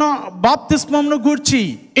పరిశుద్ధాత్మను బాప్తిస్మమును గూర్చి,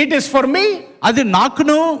 it is for me, అది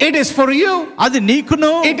నాకును, it is for you, అది నీకును,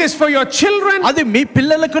 it is for your children, అది మీ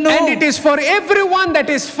పిల్లలకును, and it is for everyone that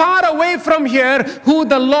is far away from here who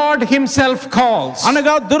the Lord himself calls.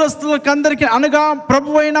 అనగా దూరస్తులకందరికి, అనగా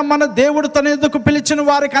ప్రభువైన మన దేవుడు తన ఎదుకు పిలిచిన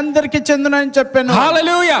వారికి అందరికి చెందునని చెప్పాను.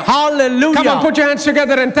 Hallelujah. Hallelujah. Come on, put your hands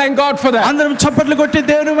together and thank God for that. అందరం చప్పట్లు కొట్టి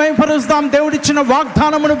దేవుని మహిమపరుస్తాం దేవుడిచ్చిన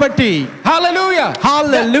వాగ్దానమును బట్టి. Hallelujah.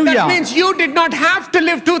 Hallelujah. That means you did not have to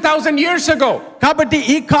live 2000 years ago. కాబట్టి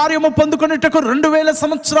ఈ కార్యము పొందుకొనుటకు 2000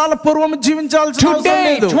 సంవత్సరాల పూర్వం జీవించాల్సిన అవసరం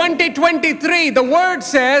లేదు. Today 2023 the word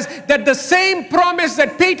says that the same promise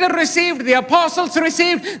that Peter received, the apostles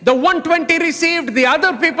received, the 120 received, the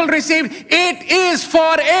other people received, it is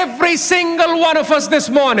for every single one of us this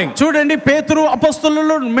morning. చూడండి, పేతురు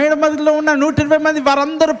అపొస్తలులు మేడ మధ్యలో ఉన్న 120 మంది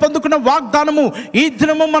వారందరూ పొందుకున్న వాగ్దానము ఈ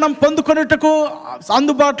దినము మనం పొందుకొనుటకు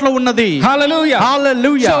అందుబాటులో ఉన్నది. Hallelujah.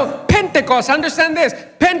 Hallelujah. So Pentecost, understand this,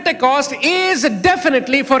 Pentecost is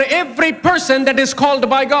definitely for every person that is called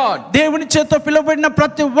by God. దేవుని చేత పిలువబడిన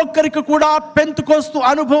ప్రతి ఒక్కరికి కూడా పెంతెకోస్తు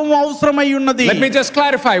అనుభవం అవసరమై ఉన్నది. Let me just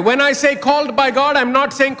clarify, when I say called by God, I'm not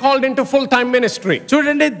saying called into full time ministry.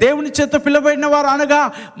 చూడండి, దేవుని చేత పిలువబడిన వారు అనగా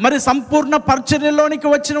మరి సంపూర్ణ పరిచర్యలోనికి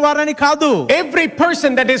వచ్చిన వారని కాదు. Every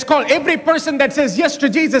person that is called, every person that says yes to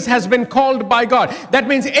Jesus has been called by God. That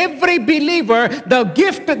means every believer, the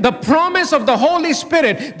gift, the promise of the Holy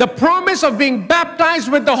Spirit, the promise of being baptized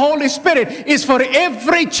with the Holy Spirit is for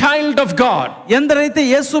every child of God. ఎందరైతే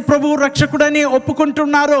యేసు ప్రభువు రక్షకుడని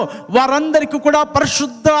ఒప్పుకుంటున్నారో వారందరికీ కూడా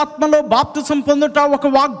పరిశుద్ధ ఆత్మలో బాప్తిసం పొందుట ఒక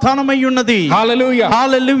వాగ్దానమై ఉన్నది. Hallelujah.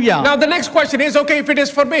 Hallelujah. Now the next question is, okay, if it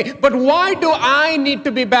is for me, but why do I need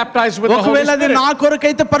to be baptized with the Holy ఒకవేళ అది Spirit? నా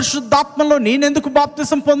కొరకైతే పరిశుద్ధాత్మలో నేనెందుకు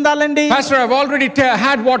బాప్తిసం పొందాలండి? Pastor, I've already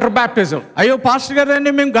had water baptism. అయ్యో pastor గారు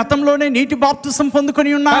అండి, మేము గతంలోనే నీటి బాప్తిసం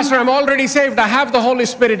పొందుకొని ఉన్నాం. Pastor, I'm already saved. I have the Holy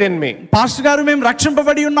Spirit in me. Pastor గారు మేము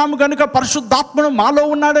రక్షింపబడి ఉన్నాము గనుక పరిశుద్ధాత్మను మాలో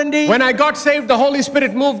ఉన్నాడండి. When I got saved, the Holy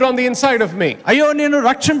Spirit moved on the inside of me. అయ్యో నేను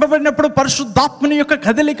రక్షింపబడినప్పుడు పరిశుద్ధాత్మని యొక్క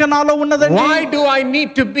కదలిక నాలో ఉన్నదండి. Why do I need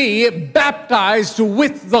to be baptized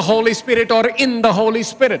with the Holy Spirit or in the Holy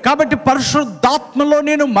Spirit? కాబట్టి పరిశుద్ధాత్మలో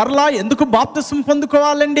నేను మరలా ఎందుకు బాప్తిసం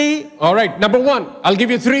పొందుకోవాలండి? All right, number one, I'll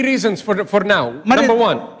give you 3 reasons for now. Number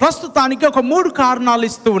one, ప్రస్తుతానికి ఒక 3 కారణాలు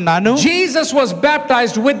ఇస్తూ ఉన్నాను. Jesus was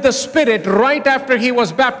baptized with the Spirit right after he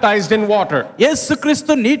was baptized in water.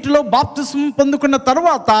 యేసుక్రీస్తు నీటిలో బాప్తిసం పొందుకున్న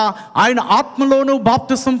తరువాత ఆయన ఆత్మలోను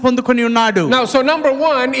బాప్తిసం పొందుకొని ఉన్నాడు. Now, so number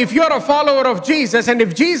one, if you're a follower of Jesus and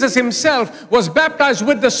if Jesus himself was baptized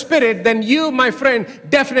with the Spirit, then you, my friend,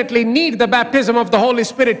 definitely need the baptism of the Holy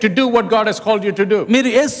Spirit to do what God has called you to do. మీరు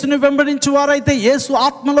యేసుని వెంబడించే వారైతే యేసు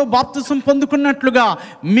ఆత్మలో బాప్తిసం పొందుకున్నట్లుగా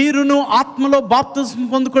మీరును ఆత్మలో బాప్తిసం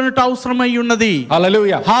పొందుకొనుట అవసరమై ఉన్నది.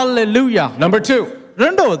 Hallelujah. Hallelujah. Number 2,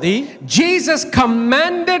 రెండవది, Jesus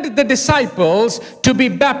commanded the disciples to be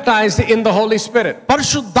baptized in the Holy Spirit.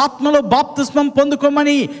 పరిశుద్ధాత్మలో బాప్తిస్మం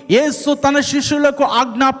పొందుకోమని యేసు తన శిష్యులకు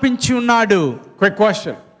ఆజ్ఞాపించి ఉన్నాడు. Quick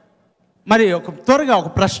question. మరి త్వరగా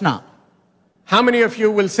ఒక ప్రశ్న. How many of you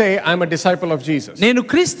will say, I'm a disciple of Jesus? నేను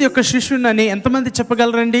క్రీస్తు యొక్క శిష్యునని ఎంతమంది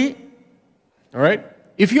చెప్పగలరండి? All right.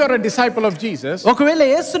 If you are a disciple of Jesus, ఒకవేళ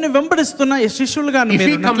యేసుని వెంబడిస్తున్న శిష్యులుగా if he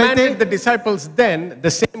మీరు ఉన్నట్లయితే, commanded the disciples then,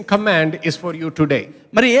 the same command is for you today.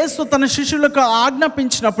 మరి యేసు తన శిష్యులకు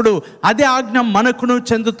ఆజ్ఞాపించినప్పుడు అదే ఆజ్ఞ మనకును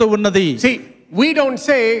చెందుతూ ఉన్నది. See, we don't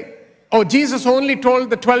say Oh, Jesus only told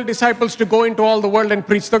the 12 disciples to go into all the world and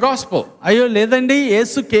preach the gospel. అయ్యో లేదండి,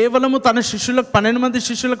 యేసు కేవలము తన శిష్యులకు 12 మంది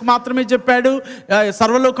శిష్యులకు మాత్రమే చెప్పాడు,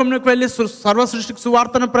 సర్వలోకంలోకి వెళ్ళి సర్వ సృష్టికి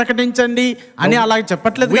సువార్తను ప్రకటించండి అని అలాగే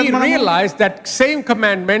చెప్పట్లేదు. We realize that same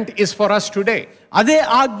commandment is for us today. అదే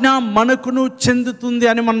ఆజ్ఞ మనకును చెందుతుంది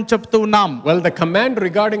అని మనం చెప్తూ ఉన్నాం. Well, the command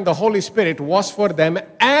regarding the Holy Spirit was for them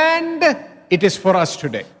and it is for us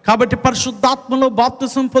today. కాబట్టి పరిశుద్ధాత్మలో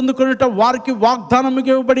బాప్తిసం పొందుకొనుట వారికి వాగ్దానం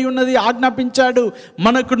ఇవ్వబడి ఉన్నది, ఆజ్ఞాపించాడు,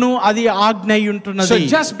 మనకును అది ఆజ్ఞ అయి ఉంటున్నది. So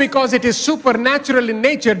just because it is supernatural in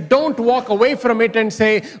nature, don't walk away from it and say,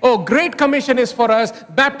 oh, great commission is for us,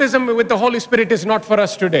 baptism with the Holy Spirit is not for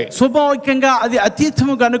us today. స్వాభావికంగా అది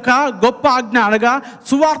అతీతము గనుక గొప్ప ఆజ్ఞ అనగా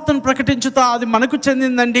సువార్తను ప్రకటించుతా అది మనకు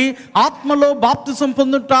చెందిందండి, ఆత్మలో బాప్తిసం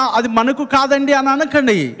పొందుట అది మనకు కాదండి అని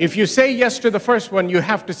అనకండి. If you say yes to the first one, you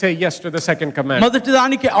have to say yes to the second command. మొదటి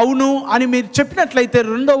దానికి అవును అని మీరు చెప్పినట్లయితే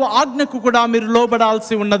రెండవ ఆజ్ఞకు కూడా మీరు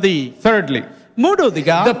లోబడాల్సి ఉన్నది. Thirdly,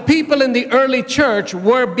 మూడోదిగా the people in the early church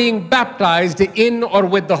were being baptized in or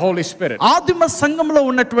with the Holy Spirit. ఆదిమ సంఘంలో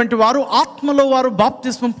ఉన్నటువంటి వారు ఆత్మలో వారు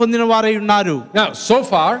బాప్తిస్మం పొందిన వారై ఉన్నారు. Now, so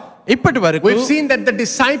far, ఇప్పటి వరకు we've seen that the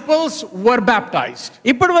disciples were baptized.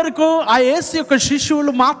 ఇప్పటి వరకు ఆ యేసు యొక్క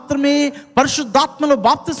శిష్యులు మాత్రమే పరిశుద్ధాత్మలో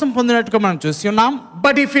బాప్తిసం పొందినట్టుగా మనం చూసి ఉన్నాం.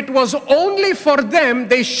 But if it was only for them,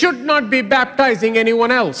 they should not be baptizing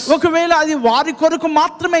anyone else. ఒకవేళ అది వారి కొరకు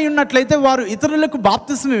మాత్రమే ఉన్నట్లయితే వారు ఇతరులకు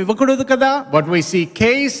బాప్తిసం ఇవ్వకూడదు కదా. But we see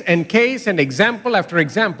case and example after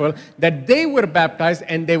example that they were baptized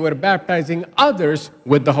and they were baptizing others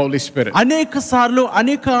with the Holy Spirit. అనేక సార్లు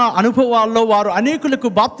అనేక అనుభవాల్లో వారు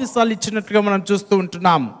అనేకులకు బాప్తిసాలు ఇచ్చినట్టుగా మనం చూస్తూ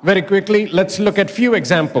ఉంటున్నాం. Very quickly, let's look at few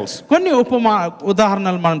examples. కొన్ని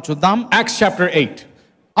ఉదాహరణలు మనం చూద్దాం. Acts chapter 8.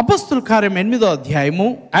 అపొస్తలుల కార్యం 8వ అధ్యాయము,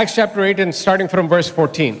 Acts chapter 8 and starting from verse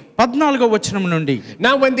 14. 14వ వచనం నుండి.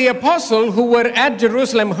 Now when the apostles who were at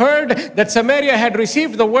Jerusalem heard that Samaria had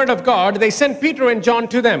received the word of God, they sent Peter and John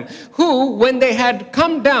to them, who, when they had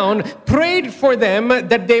come down, prayed for them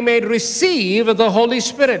that they may receive the Holy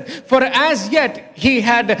Spirit. For as yet he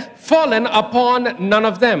had fallen upon none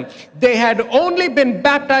of them. They had only been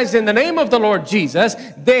baptized in the name of the Lord Jesus.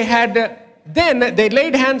 Then they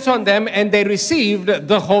laid hands on them and they received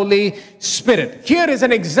the Holy Spirit. Here is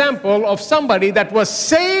an example of somebody that was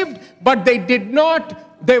saved, but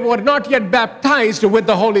they were not yet baptized with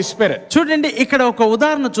the Holy Spirit. చూడండి, ఇక్కడ ఒక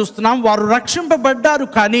ఉదాహరణ చూస్తున్నాం. వారు రక్షింపబడ్డారు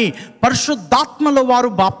కానీ పరిశుద్ధాత్మలో వారు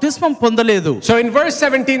బాప్తిస్మం పొందలేదు. So in verse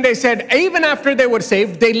 17 they said, even after they were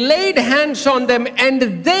saved, they laid hands on them and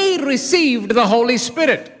they received the Holy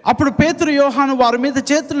Spirit. అప్పుడు పేతురు యోహాను వారి మీద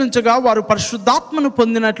చేతులుంచగా వారు పరిశుద్ధాత్మను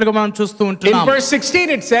పొందినట్లుగా మనం చూస్తూ ఉంటున్నాం. In verse 16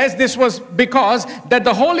 it says this was because that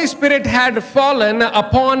the Holy Spirit had fallen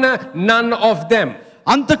upon none of them.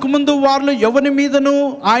 అంతకు ముందు వారిలో ఎవరి మీదను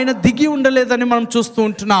ఆయన దిగి ఉండలేదని మనం చూస్తూ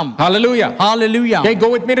ఉంటున్నాం. Hallelujah. Hallelujah. Okay, go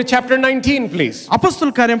with me to chapter 19 please.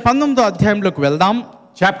 అపొస్తలుల కార్యం 19వ అధ్యాయంలోకి వెళ్దాం.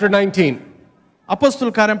 Chapter 19.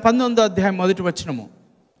 అపొస్తలుల కార్యం 19వ అధ్యాయం మొదటి వచనము.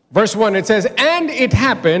 Verse 1, it says, and it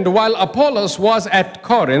happened while Apollos was at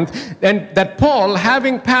Corinth, and that Paul,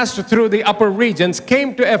 having passed through the upper regions, came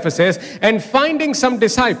to Ephesus, and finding some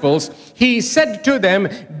disciples, he said to them,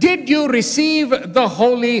 did you receive the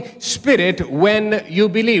Holy Spirit when you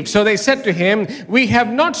believed? So they said to him, we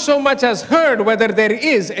have not so much as heard whether there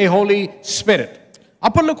is a Holy Spirit.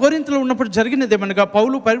 Apollo కొరింథీలో ఉన్నప్పుడు జరిగినదేమనగా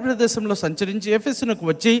పౌలు పరిప్రదేశంలో సంచరించి ఎఫెసునకు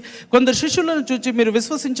వచ్చి కొందరు శిష్యులను చూచి మీరు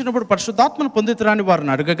విశ్వసించినప్పుడు పరిశుద్ధాత్మను పొందుతారని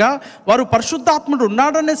వారిని అడగగా వారు పరిశుద్ధాత్ముడు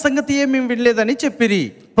ఉన్నాడనే సంగతి ఏమీ వినలేదని చెప్పిరి.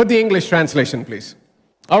 Put the English translation please.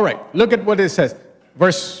 All right, look at what it says.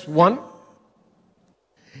 Verse 1.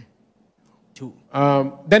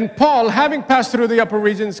 Then Paul, having passed through the upper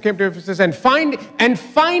regions, came to Ephesus and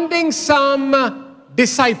finding some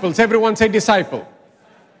disciples. Everyone say disciple.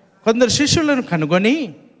 కొందరు శిష్యులను కనుగొని,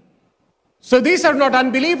 so these are not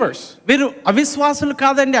unbelievers. వీరు అవిశ్వాసులు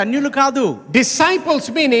కాదండి, అన్యులు కాదు. Disciples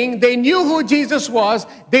meaning they knew who Jesus was,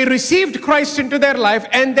 they received Christ into their life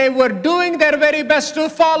and they were doing their very best to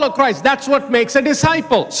follow Christ. That's what makes a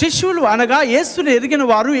disciple. శిష్యులు అనగా యేసుని ఎరిగిన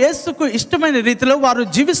వారు, యేసుకు ఇష్టమైన రీతిలో వారు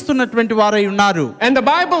జీవిస్తున్నటువంటి వారై ఉన్నారు. And the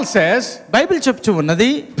Bible says, Bible చెప్తూ ఉన్నది,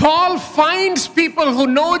 Paul finds people who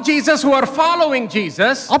know Jesus, who are following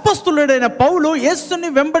Jesus. అపొస్తలుడైన పౌలు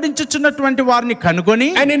యేసుని వెంబడించుచున్నటువంటి వారిని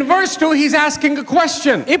కనుగొని, and in verse 2 he's asking a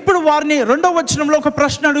question. ఇప్పుడు వారిని రెండవ వచనంలో ఒక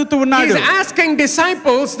ప్రశ్న అడుగుతూ ఉన్నాడు. He's asking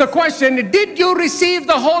disciples the question, did you receive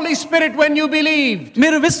the Holy Spirit when you believed?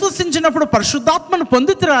 మీరు విశ్వసించినప్పుడు పరిశుద్ధాత్మను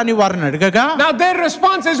పొందితిరా అని వారిని అడగగా, now their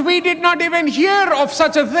response is, we did not even hear of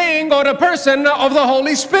such a thing or a person of the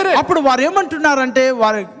Holy Spirit. అప్పుడు వారు ఏమంటున్నారంటే,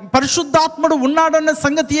 వారి పరిశుద్ధాత్ముడు ఉన్నాడన్న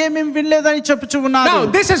సంగతి ఏమీ వినలేదని చెప్పుచు ఉన్నారు. Now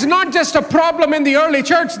this is not just a problem in the early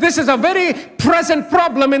church, this is a very present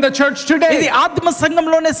problem in the church today. ఇది ఆత్మ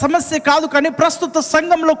సంఘంలోనే సమస్య కాదు, కానీ ప్రస్తుత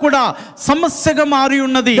సంఘంలో కూడా సమస్యగా మారి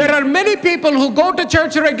ఉన్నది. There are many people who go to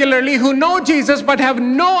church regularly who know Jesus but have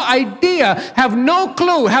no idea, have no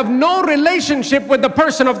clue, have no relationship with the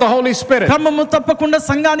person of the Holy Spirit. క్రమము తప్పకుండా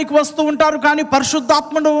సంఘానికి వస్తూ ఉంటారు, కానీ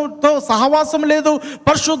పరిశుద్ధాత్ముడితో సహవాసం లేదు,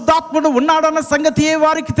 పరిశుద్ధాత్ముడు ఉన్నాడన్న సంగతి ఏ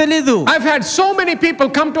వారికి తెలియదు. I've had so many people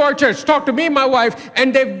come to our church, talk to me, my wife, and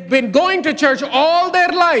they've been going to church all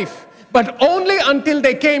their life. But only until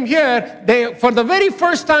they came here, they, for the very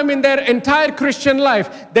first time in their entire Christian life,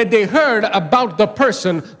 that they heard about the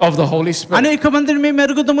person of the Holy Spirit. అనేక మందిని మేము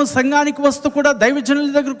ఎరుగుదము, సంఘానికి వస్తూ కూడా దైవజనుల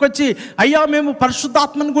దగ్గరకు వచ్చి అయ్యా మేము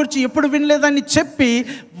పరిశుద్ధాత్మను గురించి ఎప్పుడు వినలేదని చెప్పి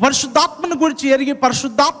పరిశుద్ధాత్మను గురించి ఎరిగి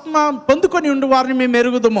పరిశుద్ధాత్మ పొందుకొని ఉండి వారిని మేము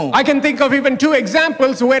ఎరుగుదము. I can think of even 2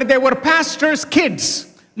 examples where they were pastors' kids.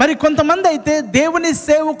 మరి కొంతమంది అయితే దేవుని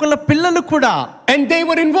సేవకుల పిల్లలు కూడా, and they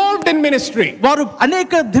were involved in ministry. వారు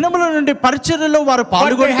అనేక దినముల నుండి పరిచర్యలో వారు But they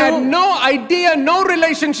పాల్గొంటూ had no idea, no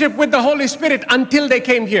relationship with the Holy Spirit until they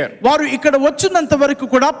came here. వారు ఇక్కడ వచ్చినంత వరకు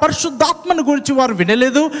కూడా పరిశుద్ధాత్మను గురించి వారు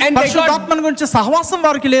వినలేదు, పరిశుద్ధాత్మను గురించి సహవాసం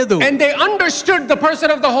వారికి లేదు. And they understood the person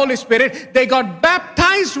of the Holy Spirit. They got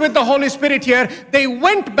baptized with the Holy Spirit here. They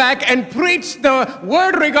went back and preached the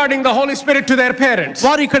word regarding the Holy Spirit to their parents.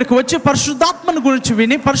 వారు ఇక్కడికి వచ్చి పరిశుద్ధాత్మను గురించి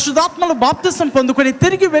విని పరిశుద్ధాత్మలో బాప్తిసం పొందుకొని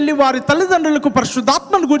తిరిగి వెళ్లి వారి తల్లిదండ్రులకు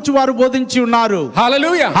పరిశుద్ధాత్మను గురించి వారు బోధించి ఉన్నారు.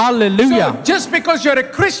 Hallelujah. Hallelujah. So just because you're a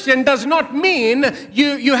Christian does not mean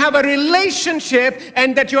you have a relationship and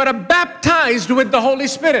that you are baptized with the Holy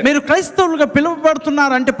Spirit. మీరు క్రైస్తవులుగా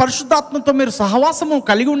పిలువబడుతున్నారంటే పరిశుద్ధాత్మతో మీరు సహవాసము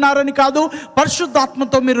కలిగి ఉన్నారని కాదు,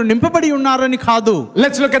 పరిశుద్ధాత్మతో మీరు నింపబడి ఉన్నారని కాదు.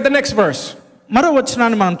 Let's look at the next verse. మరో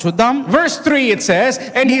వచనాన్ని మనం చూద్దాం. Verse 3 it says,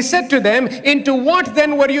 and he said to them, into what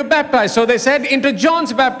then were you baptized? So they said, into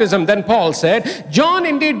John's baptism. Then Paul said, John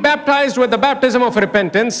indeed baptized with the baptism of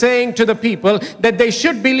repentance, saying to the people that they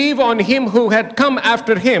should believe on him who had come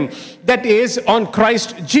after him, that is, on Christ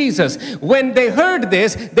Jesus. When they heard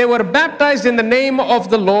this, they were baptized in the name of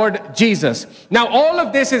the Lord Jesus. Now all of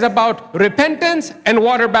this is about repentance and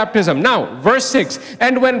water baptism. Now verse 6,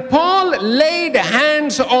 and when Paul laid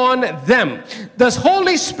hands on them, the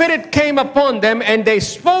Holy Spirit came upon them and they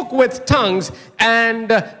spoke with tongues and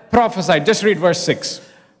prophesied. Just read verse 6.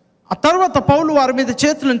 ఆ తర్వాత పౌలు వారి మీద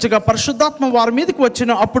చేతులుంచగా పరిశుద్ధాత్మ వారి మీదకి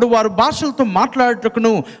వచ్చిన అప్పుడు వారు భాషలతో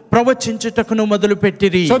మాట్లాడుటకును ప్రవచించుటకును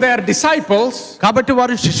మొదలుపెట్టిరి. So they are disciples. కాబట్టి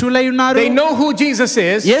వారు శిష్యులై ఉన్నారు. They know who Jesus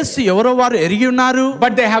is. యేసు ఎవరో వారు ఎరిగి ఉన్నారు.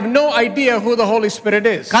 But they have no idea who the Holy Spirit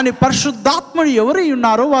is. కానీ పరిశుద్ధాత్ముడు ఎవరు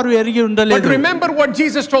ఉన్నారో వారు ఎరిగి ఉండలేదు. But remember what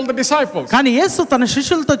Jesus told the disciples. కానీ యేసు తన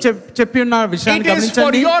శిష్యులతో చెప్పి ఉన్న విషయాన్ని గమనించండి. It is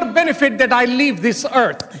for your benefit that I leave this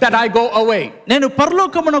earth, that I go away. నేను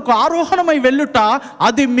పరలోకమునకు ఆరోహణమై వెళ్ళుట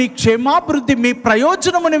అది మీ క్షేమాభివృద్ధి మీ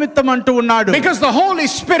ప్రయోజనము నిమిత్తం అంటూ ఉన్నాడు. Because the Holy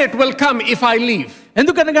Spirit will come if I leave.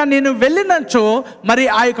 ఎందుకనగా నేను వెళ్ళినచో మరి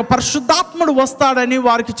ఆ యొక్క పరిశుద్ధాత్ముడు వస్తాడని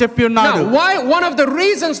వారికి చెప్పి ఉన్నాడు. Now, why one of the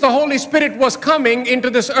reasons the Holy Spirit was coming into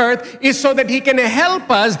this earth is so that he can help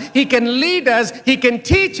us, he can lead us, he can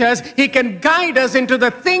teach us, he can guide us into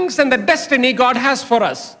the things and the destiny God has for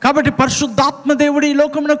us. కాబట్టి పరిశుద్ధాత్మ దేవుడు ఈ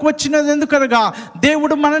లోకమునకు వచ్చినది ఎందుకనగా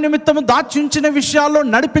దేవుడు మన నిమిత్తము దాచించిన విషయాల్లో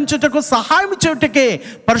నడిపించుటకు సహాయం చేయుటకే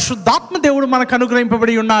పరిశుద్ధాత్మ దేవుడు మనకు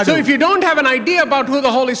అనుగ్రహింపబడి ఉన్నాడు. So if you don't have an idea about who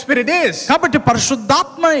the Holy Spirit is, కాబట్టి పరిశుద్ధాత్మ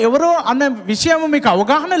ఎవరో అన్న విషయం మీకు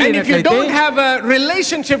అవగాహన and if you లేనట్లయితే, don't have a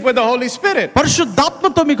relationship with the Holy Spirit,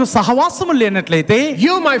 పరిశుద్ధాత్మతో మీకు సహవాసము లేనట్లయితే,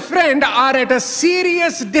 you my friend are at a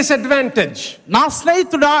serious disadvantage. నా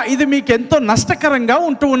స్నేహితుడా ఇది మీకు ఎంతో నష్టకరంగా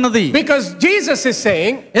ఉంటూ ఉన్నది. Because Jesus is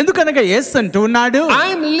saying, ఎందుకనగా యేసు అంటూ ఉన్నాడు, I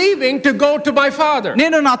am leaving to go to my Father.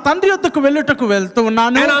 నేను నా తండ్రి వద్దకు వెళ్ళుటకు వెళ్తూ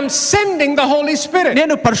ఉన్నాను. And I'm sending the Holy Spirit.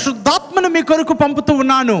 నేను పరిశుద్ధాత్మను మీ కొరకు పంపుతూ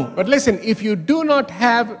ఉన్నాను. But listen, if you do not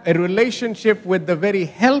have a relationship with the very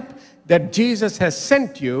help that Jesus has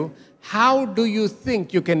sent you, how do you think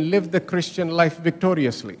you can live the Christian life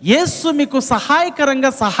victoriously? యేసు మీకు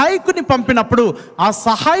సహాయకరంగా సహాయకుని పంపినప్పుడు ఆ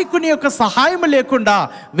సహాయకుని యొక్క సహాయం లేకుండా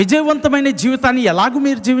విజయవంతమైన జీవితాన్ని ఎలాగూ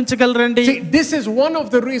మీరు జీవించగలరండి? See, this is one of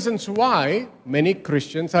the reasons why many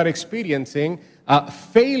Christians are experiencing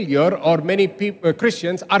failure, or many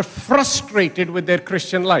Christians are frustrated with their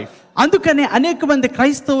Christian life. అందుకని అనేక మంది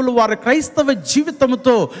క్రైస్తవులు వారి క్రైస్తవ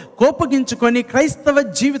జీవితంతో కోపగించుకొని క్రైస్తవ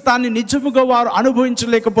జీవితాన్ని నిజముగా వారు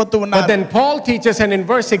అనుభవించలేకపోతూ ఉన్నారు. But then Paul teaches, and in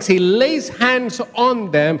verse 6 he lays hands on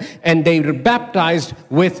them and they were baptized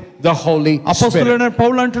with the Holy Spirit. అపొస్తలుడైన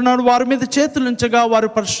పౌలు అంటున్నాడు, వారి మీద చేతులుంచగా వారు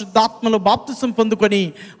పరిశుద్ధాత్మలో బాప్తిసం పొందుకొని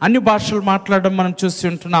అన్ని భాషలు మాట్లాడడం మనం చూసి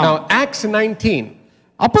ఉంటున్నాం. Now Acts 19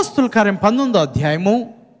 అపొస్తలుల కార్యం 19వ అధ్యాయము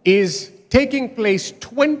is taking place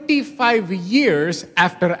 25 years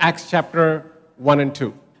after Acts chapter 1 and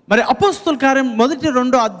 2. మరి అపోస్తల కార్యం మొదటి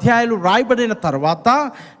 2 అధ్యాయాలు రాయబడిన తర్వాత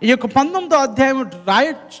ఈ యొక్క 19వ అధ్యాయం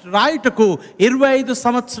రాయుటకు 25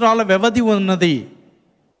 సంవత్సరాల వ్యవధి ఉన్నది.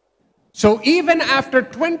 So even after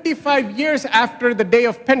 25 years after the day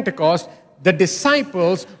of Pentecost, the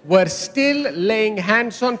disciples were still laying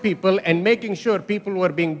hands on people and making sure people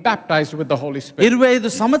were being baptized with the Holy Spirit. 25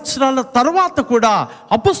 సంవత్సరాల తర్వాత కూడా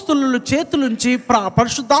అపొస్తలుల చేతులుంచి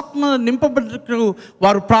పరిశుద్ధాత్మ నింపబడుటకు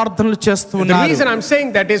వారు ప్రార్థనలు చేస్తూ ఉన్నారు. The reason I'm saying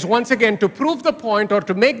that is once again to prove the point or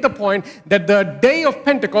to make the point that the day of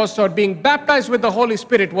Pentecost or being baptized with the Holy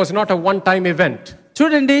Spirit was not a one-time event.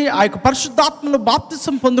 చూడండి, ఆ యొక్క పరిశుద్ధాత్మలో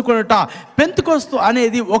బాప్తిసం పొందుకొనుట Pentecost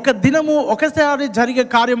అనేది ఒక దినము ఒకసారి జరిగే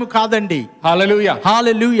కార్యము కాదండి. Hallelujah.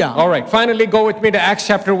 Hallelujah. All right, finally go with me to Acts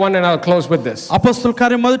chapter 1 and I'll close with this. అపొస్తలుల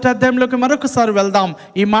కార్యం మొదటి అధ్యాయంలోకి మరొకసారి వెళ్దాం.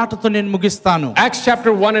 ఈ మాటతో నేను ముగిస్తాను. Acts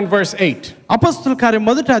chapter 1 and verse 8. అపొస్తలుల కార్యం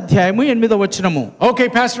మొదటి అధ్యాయము 8వ వచనము. Okay,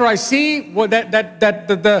 pastor, I see that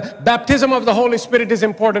the baptism of the Holy Spirit is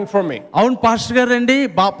important for me. అవును పాస్టర్ గారు అండి,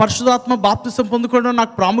 పరిశుద్ధాత్మ బాప్తిసం పొందుకోవడం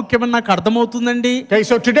నాకు ప్రాముఖ్యమని నాకు అర్థమవుతుందండి. Okay,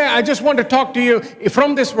 so today I just want to talk to you from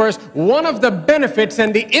this verse, one of the benefits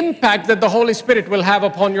and the impact that the Holy Spirit will have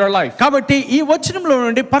upon your life. కాబట్టి ఈ వచనంలో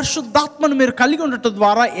నుండి పరిశుద్ధాత్మను మీరు కలిగి ఉండటం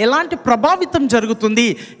ద్వారా ఎలాంటి ప్రభావితం జరుగుతుంది,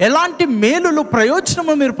 ఎలాంటి మేలులు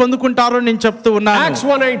ప్రయోజనము మీరు పొందుకుంటారో నేను చెప్తూ ఉన్నాను. Acts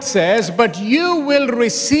 1:8 says, "But you will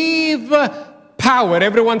receive power."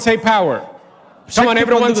 Everyone say power. Come on,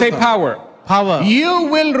 everyone say power. Power. You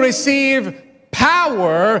will receive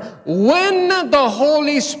power when the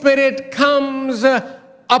Holy Spirit comes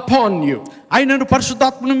upon you. ఆయనను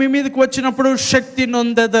పరిశుద్ధాత్మను మీ మీదకి వచ్చినప్పుడు శక్తి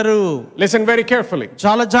నొందెదరు. Listen very carefully.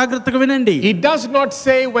 చాలా జాగ్రత్తగా వినండి. He does not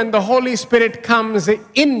say when the Holy Spirit comes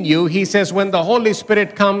in you. He says when the Holy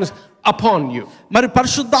Spirit comes upon you. మరి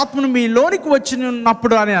పరిశుద్ధాత్మను మీ లోనికి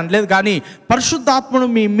వచ్చినప్పుడు అని అనలేదు, కానీ పరిశుద్ధాత్మను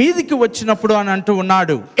మీ మీదికి వచ్చినప్పుడు అని అంటూ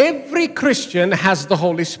ఉన్నాడు. Every Christian has the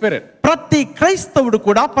Holy Spirit. ప్రతి క్రైస్తవుడు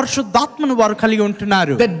కూడా పరిశుద్ధాత్మను వారు కలిగి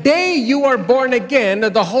ఉంటున్నారు. The day you are born again,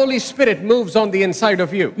 the Holy Spirit moves on the inside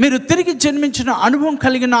of you. మీరు తిరిగి జన్మించిన అనుభవం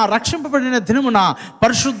కలిగిన రక్షింపబడిన దినమున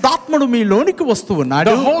పరిశుద్ధాత్ముడు మీ లోనికి వస్తూ ఉన్నాడు.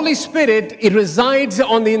 The Holy Spirit, it resides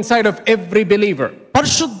on the inside of every believer.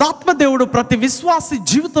 పరిశుద్ధాత్మ దేవుడు ప్రతి విశ్వాసి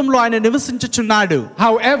జీవితంలో ఆయన నివసించుచున్నాడు.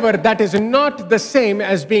 However, that is not the same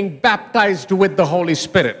as being baptized with the Holy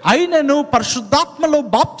Spirit. అయినను పరిశుద్ధాత్మలో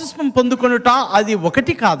బాప్తిస్మం పొందుకొనుట అది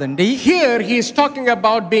ఒకటి కాదండి. Here he is talking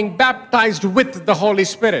about being baptized with the Holy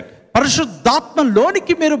Spirit.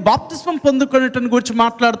 పరిశుద్ధాత్మలోనికి మీరు బాప్తిస్మం పొందుకొనుటను గురించి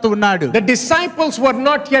మాట్లాడుతూ ఉన్నాడు. The disciples were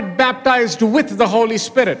not yet baptized with the Holy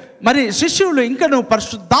Spirit. మరి శిష్యులు ఇంకను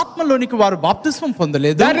పరిశుద్ధాత్మలోనికి వారు బాప్తిస్మం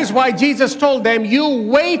పొందలేదు. That is why Jesus told them, you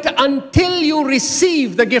wait until you receive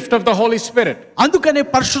the gift of the Holy Spirit. అందుకనే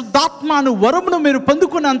పరిశుద్ధాత్మను వరమును మీరు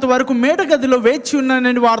పొందుకునేంత వరకు మేడగదిలో వేచి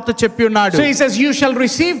ఉన్నానని వారితో చెప్పి ఉన్నాడు. So he says, you shall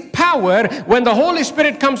receive power when the Holy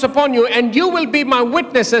Spirit comes upon you, and you will be my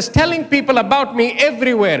witnesses, telling people about me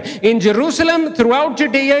everywhere, in Jerusalem, throughout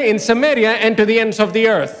Judea, in Samaria, and to the ends of the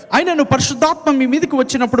earth. ఆయనను పరిశుద్ధాత్మ మీ మీదకి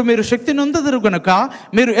వచ్చినప్పుడు మీరు శక్తి నొందెదరు గనుక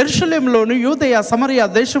మీరు యెరూషలేములోను యూదయ సమరయ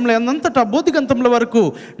దేశంలో అంతటా భూదిగంతముల వరకు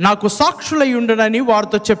నాకు సాక్షులై ఉండునని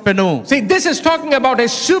వారితో చెప్పెను. See, this is talking about a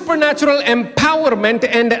supernatural empowerment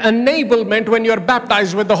and enablement when you are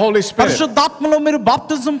baptized with the Holy Spirit. పరిశుద్ధాత్మలో మీరు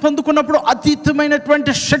బాప్తిజం పొందుకున్నప్పుడు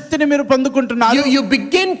అతీతమైనటువంటి శక్తిని మీరు పొందుకుంటున్నారు. You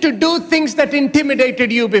begin to do things that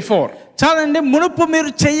intimidated you before. చాలండి, మునుపు మీరు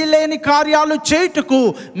చేయలేని కార్యాలు చేయుటకు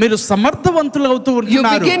మీరు సమర్థవంతులు అవుతూ You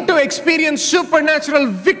ఉంటున్నారు. begin to experience supernatural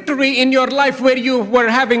victory in your life where you were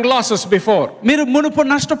having losses before. మీరు మునుపు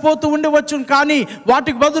నష్టపోతూ ఉండవచ్చు, కానీ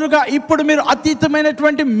వాటికి బదులుగా ఇప్పుడు మీరు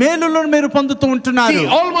అతీతమైనటువంటి మేలులను మీరు పొందుతూ ఉంటున్నారు. See,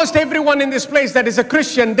 almost everyone in this place that is a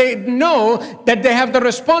Christian, they know that they have the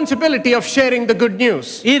responsibility of sharing the good news.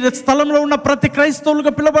 ఈ స్థలంలో ఉన్న ప్రతి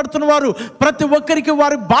క్రైస్తవులుగా పిలువబడుతున్న వారు ప్రతి ఒక్కరికి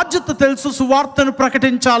వారి బాధ్యత తెలుసు, సువార్తను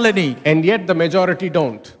ప్రకటించాలని. And yet the majority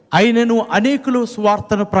don't. అయినను అనేకులు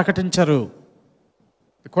సువార్తను ప్రకటించరు.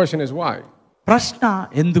 The question is why? ప్రశ్న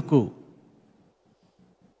ఎందుకు?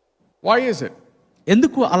 Why is it?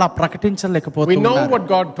 ఎందుకు అలా We ప్రకటించలేకపోతున్నారు? know what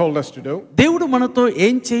God told us to do. దేవుడు మనతో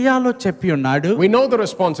ఏం చేయాలో చెప్పి ఉన్నాడు. We know the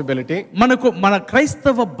responsibility. మనకు మన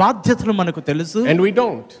క్రైస్తవ బాధ్యతలు మనకు తెలుసు, And we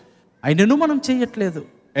don't. అయినను మనం చేయట్లేదు.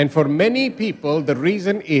 And for many people, the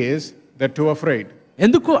reason is they're too afraid.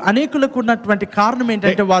 ఎందుకు అనేకులకు ఉన్నటువంటి కారణం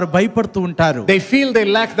ఏంటంటే వారు భయపడుతూ ఉంటారు. They feel they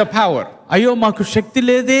lack the power. అయ్యో మాకు శక్తి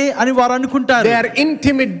లేదే అని వారు అనుకుంటారు. They are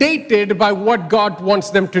intimidated by what God wants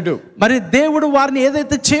them to do. మరి దేవుడు వారిని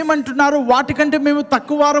ఏదైతే చేయమంటున్నారో వాటికంటే మేము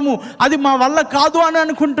తక్కువ వారము, అది మా వల్ల కాదు అని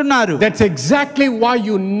అనుకుంటున్నారు. That's exactly why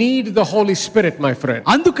you need the Holy Spirit, my friend.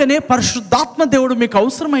 అందుకనే పరిశుద్ధాత్మ దేవుడు మీకు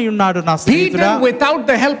అవసరమై ఉన్నాడు నా స్నేహితుడా. Peter, without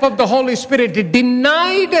the help of the Holy Spirit,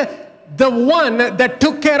 denied the one that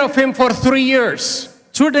took care of him for 3 years.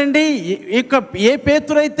 చూడండి, ఇక ఏ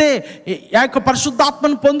పేతురైతే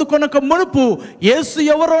పరిశుద్ధాత్మను పొందుకొనక మునుపు యేసు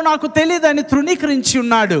ఎవరో నాకు తెలియదని తృణీకరించి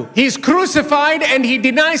ఉన్నాడు. He is crucified and he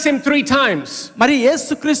denies him 3 times. మరి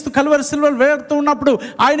యేసుక్రీస్తు కల్వరి సిలువలో వేలాడుతూ ఉన్నప్పుడు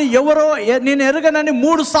ఆయన ఎవరో నేను ఎరగనని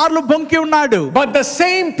 3 సార్లు బొంకి ఉన్నాడు. But the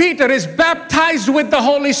same Peter is baptized with the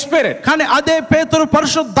Holy Spirit. కానీ అదే పేతురు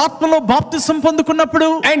పరిశుద్ధాత్మలో బాప్తిసం పొందుకున్నప్పుడు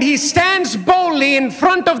and he stands boldly in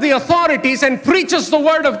front of the authorities and preaches the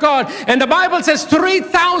word of God, and the Bible says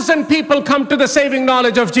 3,000 people come to the saving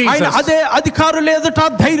knowledge of Jesus. ఆయన అదే అధికారులు ఎదుట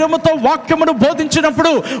ధైర్యముతో వాక్యమును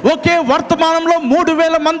బోధించినప్పుడు ఒకే వర్తమానంలో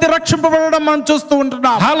 3,000 మంది రక్షింపబడడం మనం చూస్తూ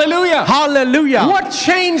ఉంటున్నాం. Hallelujah. Hallelujah. What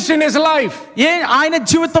changed in his life? ఆయన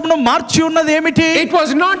జీవితమును మార్చి ఉన్నది ఏమిటి? It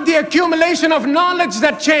was not the accumulation of knowledge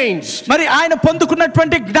that changed. మరి ఆయన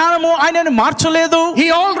పొందుకున్నటువంటి జ్ఞానము ఆయనను మార్చలేదు. He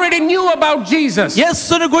already knew about Jesus.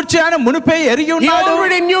 యేసును గురించి ఆయన మునుపే ఎరిగి He ఉన్నాడు.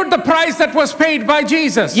 already knew the price that was paid by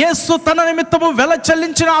Jesus. యేసు తన నిమిత్తము వెల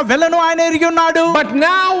చెల్లించిన ఆ వెలను ఆయన ఎరిగి ఉన్నాడు. But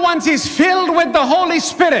now once he's filled with the Holy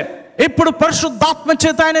Spirit, ఇప్పుడు పరిశుద్ధాత్మ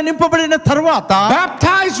చేత ఆయన నింపబడిన తరువాత,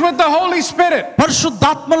 baptized with the Holy Spirit,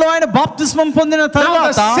 పరిశుద్ధాత్మలో ఆయన బాప్తిస్మం పొందిన now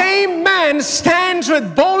తరువాత the same man stands with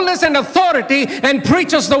boldness and authority and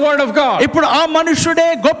preaches the word of God. ఇప్పుడు ఆ మనుషుడే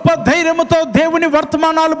గొప్ప ధైర్యముతో దేవుని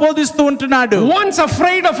వర్తమానాలు బోధిస్తూ ఉంటున్నాడు. Once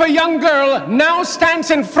afraid of a young girl, now stands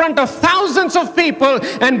in front of thousands of people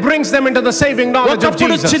and brings them into the saving knowledge of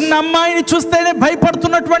ఒకప్పుడు Jesus. చిన్న అమ్మాయిని చూస్తేనే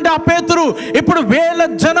భయపడుతున్నటువంటి ఆ పేతురు ఇప్పుడు వేల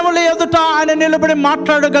జనముల ఎదుట ఆయన నిలబడి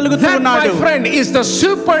మాట్లాడగలుగుతున్నాడు. That, my friend, is the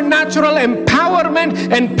supernatural empowerment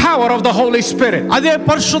and power of the Holy Spirit. అదే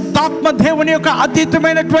పరిశుద్ధాత్మ దేవుని యొక్క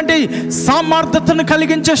అతీతమైనటువంటి సామర్థ్యతను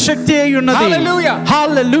కలిగించే శక్తి అయి ఉన్నది. Hallelujah.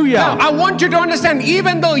 Hallelujah. Now, I want you to understand,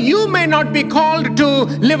 even though you may not be called to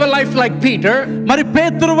live a life like Peter, మరి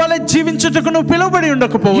పేతురు వలె జీవించుటకు నువ్వు పిలువబడి you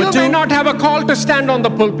ఉండకపోవచ్చు. may not have a call to stand on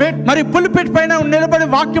the pulpit, మరి పులిపిట్ పైన నిలబడి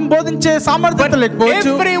వాక్యం బోధించే సామర్థ్యత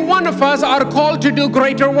లేకపోవచ్చు. every one of us are called to do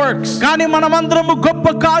greater works. కానీ మనమందరము గొప్ప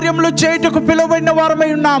కార్యములు చేయుటకు పిలువబడిన వారమై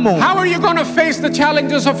ఉన్నాము. How are you going to face the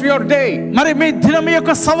challenges of your day మరి మీ దినం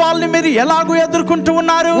యొక్క సవాల్ని మీరు ఎలాగూ ఎదుర్కొంటూ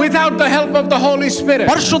ఉన్నారు? without the help of the Holy Spirit?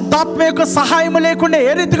 పరిశుద్ధాత్మ యొక్క సహాయం లేకుండా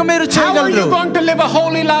ఏ రీతిగా మీరు How are you చేయగలరు? going to live a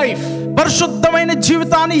holy life పరిశుద్ధమైన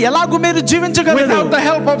జీవితాన్ని ఎలాగూ మీరు జీవించగలరు? without the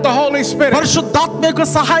help of the Holy Spirit? పరిశుద్ధాత్మ యొక్క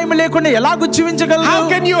సహాయం లేకుండా ఎలాగూ జీవించగలరు? How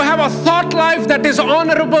can you have a thought life that is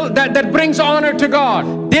honorable, that brings honor to God?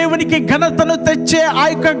 దేవునికి ఘనతను తెచ్చే ఆ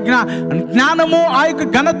యొక్క జ్ఞానము, ఆ యొక్క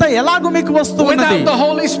ఘనత ఎలాగూ మీకు వస్తూ ఉన్నది? without the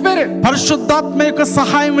Holy Spirit? పరిశుద్ధాత్మ యొక్క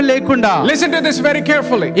సహాయం లేకుండా. Listen to this very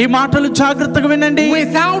carefully. ఈ మాటలు జాగ్రత్తగా వినండి.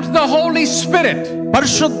 Without the Holy Spirit,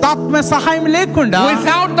 పరిశుద్ధాత్మ సహాయం లేకుండా,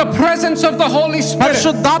 without the presence of the Holy Spirit,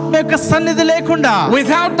 పరిశుద్ధాత్మ యొక్క సన్నిధి లేకుండా,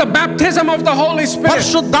 without the baptism of the Holy Spirit,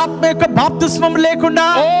 పరిశుద్ధాత్మ యొక్క బాప్తిస్మం లేకుండా,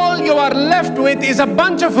 all you are left with is a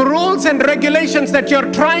bunch of rules and regulations that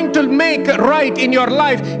you're trying to make right in your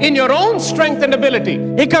life in your own strength and ability.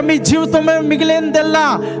 ఇక మీ జీవితంలో మిగిలిందల్లా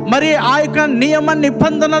మరి ఆ యొక్క నియమ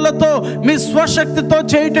నిబంధనలతో మీ స్వశక్తితో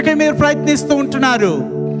చేయుటకే మీరు ప్రయత్నిస్తూ ఉంటున్నారు.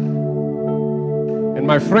 And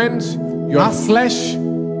my friends, your flesh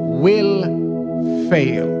will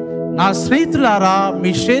fail. నా స్నేహితులారా,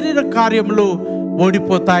 మీ శరీర కార్యములు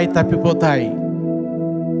ఓడిపోతాయి, తప్పిపోతాయి.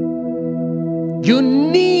 You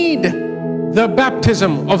need the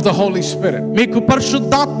baptism of the Holy Spirit. మీకు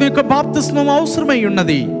పరిశుద్ధాత్మ యొక్క బాప్తిస్మం అవసరమై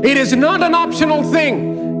ఉన్నది. It is not an optional thing.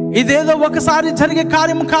 ఇదేదో ఒకసారి జరిగే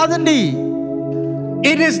కార్యం కాదండి.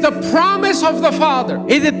 It is the promise of the Father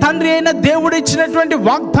ఇది తండ్రి అయిన దేవుడు ఇచ్చినటువంటి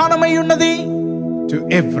వాగ్దానమై ఉన్నది. to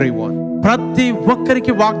everyone. ప్రతి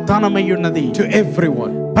ఒక్కరికి వాగ్దానమై ఉన్నది. To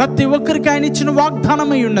everyone. ప్రతి ఒక్కరికి ఆయన ఇచ్చిన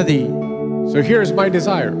వాగ్దానమై ఉన్నది. So here's my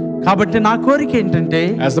desire. కాబట్టి నా కోరిక ఏంటంటే,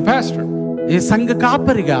 As the pastor, ఈ సంఘ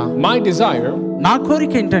కాపరిగా my desire నా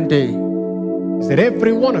కోరిక ఏంటంటే, is that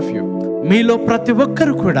every one of you మీలో ప్రతి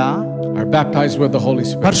ఒక్కరు కూడా are baptized with the Holy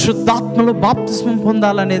Spirit. పరిశుద్ధాత్మలో బాప్తిస్మం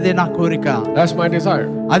పొందాలనేదే నా కోరిక. That's my desire.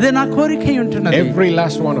 అదే నా కోరిక అయి ఉంటున్నది. Every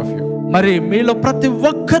last one of you. మరి మీలో ప్రతి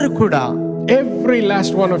ఒక్కరు కూడా, every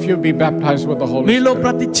last one of you be baptized with the Holy మీలో Spirit.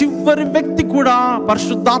 ప్రతి చివరి వ్యక్తి కూడా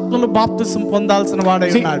పరిశుద్ధాత్మలో బాప్తిస్మం పొందాల్సిన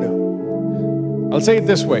వాడై ఉన్నాడు. I'll say it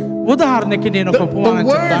this way. ఉదాహరణకి నేను ఒక ఉపమానం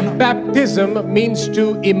The చెప్తాను. word baptism means to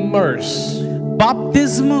immerse.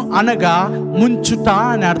 బాప్తిజం అనగా ముంచుట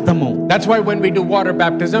అని అర్థము. That's why when we do water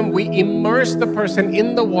baptism, we immerse the person in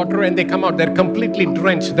the water and they come out, they're completely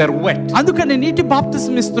drenched, they're wet. అందుకని నీటి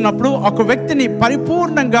బాప్తిజం ఇస్తున్నప్పుడు ఒక వ్యక్తిని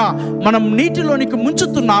పరిపూర్ణంగా మనం నీటిలోనికి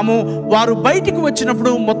ముంచుతున్నాము, వారు బయటికి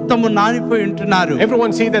వచ్చినప్పుడు మొత్తము నానిపోయి ఉంటున్నారు.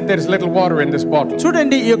 Everyone see that there's little water in this bottle.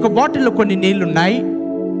 చూడండి, ఈ యొక్క బాటిల్లో కొన్ని నీళ్లు ఉన్నాయి.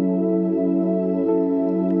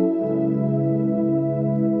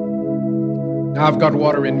 I've got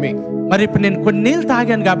water in me. మరి ఇప్పుడు నేను కొన్ని నీళ్లు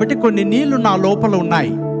తాగాను కాబట్టి కొన్ని నీళ్లు నా లోపల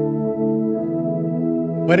ఉన్నాయి.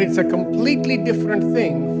 But it's a completely different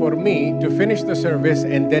thing for me to finish the service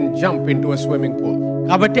and then jump into a swimming pool.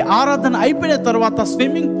 కాబట్టి ఆరాధన అయిపోయిన తర్వాత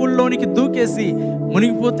స్విమ్మింగ్ పూల్ లోనికి దూకేసి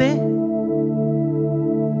మునిగిపోతే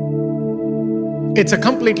it's a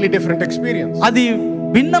completely different experience. అది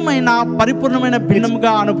భిన్నమైన పరిపూర్ణమైన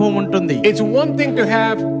భిన్నముగా అనుభవం ఉంటుంది. It's one thing to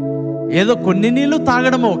have, ఏదో కొన్ని నీళ్లు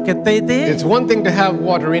తాగడం ఒక ఎత్తు అయితే, it's one thing to have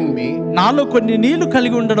water in me, నాలో కొన్ని నీళ్లు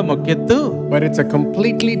కలిగి ఉండడం ఒక ఎత్తు, but it's a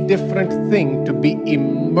completely different thing to be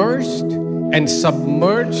immersed and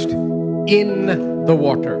submerged in the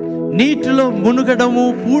water. నీటిలో మునుగడము,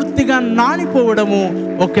 పూర్తిగా నానిపోవడము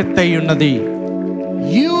ఒక ఎత్తు అయి ఉన్నది.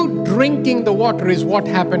 You drinking the water is what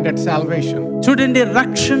happened at salvation. చూడండి,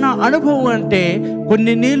 రక్షణ అనుభవం అంటే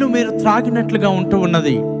కొన్ని నీళ్లు మీరు త్రాగినట్లుగా ఉంటూ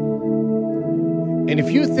ఉన్నది. And if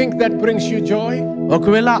you think that brings you joy,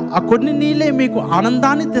 ఒకవేళ ఆ కొన్ని నీళ్ళే మీకు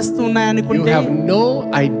ఆనందాన్ని తెస్తూ you ఉన్నాయనుకుంటే, have no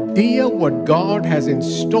idea what God has in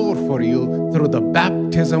store for you through the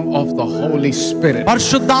baptism of the Holy Spirit.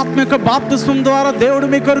 పరిశుద్ధాత్మ యొక్క బాప్తిస్మం ద్వారా దేవుడు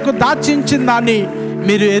మీ కొరకు దాచించిన దాన్ని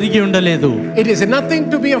మీరు ఎరిగి ఉండలేదు. It is nothing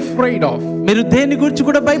to be afraid of. మీరు దేని గురించి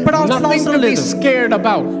కూడా భయపడాల్సిన Nothing అవసరం to be లేదు. scared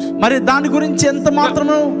about. మరి దాని గురించి ఎంత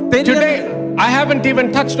మాత్రము Today, I haven't even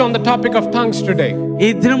touched on the topic of tongues today. ఈ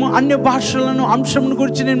దినము అన్య భాషలను అంశమును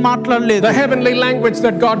గురించి నేను మాట్లాడలేదు. The heavenly language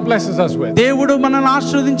that God blesses us with. దేవుడు మనల్ని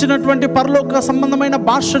ఆశీర్వదించినటువంటి పరలోక సంబంధమైన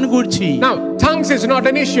భాషను గురించి. Now, tongues is not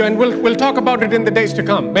an issue, and we'll talk about it in the days to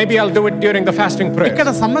come. Maybe I'll do it during the fasting prayer.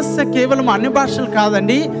 ఇక్కడ సమస్య కేవలం అన్య భాషలు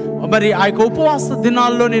కాదండి, మరి ఆ యొక్క ఉపవాస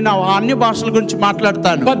దినాల్లో నేను ఆ అన్య భాషల గురించి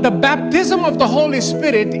మాట్లాడతాను. But the baptism of the Holy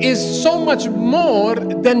Spirit is so much more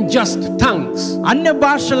than just tongues. అన్య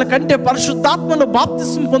భాషల కంటే పరిశుద్ధాత్మలో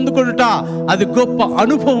బాప్తిసం పొందుకొనుట అది గొప్ప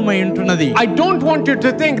అనుభవమై ఉంటున్నది. I don't want you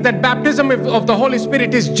to think that baptism of the Holy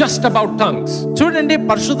Spirit is just about tongues. చూడండి,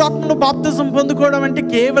 పరిశుద్ధాత్మలో బాప్తిసం పొందుకోవడం అంటే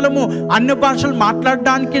కేవలము అన్య భాషలు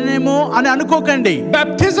మాట్లాడడానికేనేమో అని అనుకోకండి.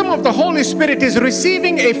 Baptism of the Holy Spirit is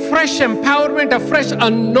receiving a fresh empowerment, a fresh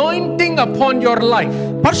anointing upon your life.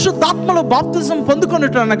 పరిశుద్ధాత్మలో బాప్తిసం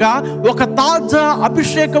పొందుకొనుట అనగా ఒక తాజా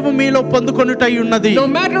అభిషేకము మీలో పొందుకొనుటై ఉన్నది. No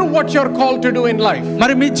matter what you're called to do in life,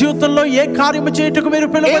 మరి మీ జీవితంలో ఏ కార్యము చేయుటకు మీరు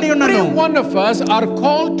పిలువబడి ఉన్నారు. every one of us are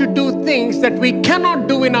called to do things that we cannot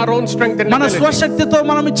do in our own strength and మన ability. స్వశక్తితో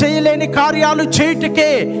మనం చేయలేని కార్యాలు చేయుటకే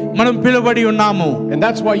మనం పిలువబడి ఉన్నాము. And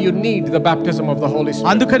that's why you need the baptism of the Holy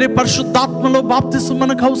Spirit. అందుకనే పరిశుద్ధాత్మలో బాప్తిసం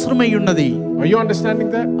మనకు అవసరమై ఉన్నది. Are you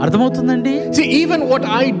understanding that? అర్థమవుతుందండి? See, even what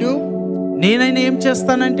I do, నేనైనా ఏం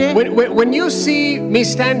చేస్తానంటే, when you see me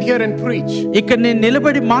stand here and preach, ఇక్కడ నేను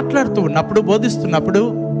నిలబడి మాట్లాడుతూ ఉన్నప్పుడు, బోధిస్తున్నప్పుడు,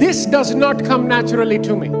 this does not come naturally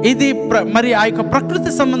to me. ఇది మరి ఆ యొక్క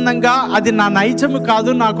ప్రకృతి సంబంధంగా అది నా నైజము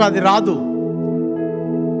కాదు, నాకు అది రాదు.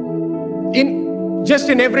 Just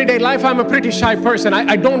in everyday life, I'm a pretty shy person.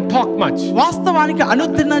 I don't talk much. వాస్తవానికి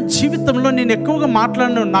అనుదిన జీవితంలో నేను ఎక్కువగా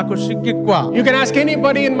మాట్లాడను, నాకు సిగ్గు ఎక్కువ. You can ask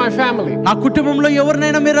anybody in my family. నా కుటుంబంలో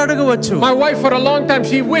ఎవరినైనా మీరు అడగవచ్చు. My wife for a long time,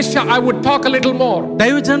 she wished I would talk a little more.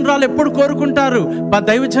 దైవజనురాలు ఎప్పుడు కోరుకుంటారు,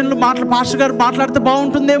 దైవజనులు పాస్టర్ గారు మాట్లాడితే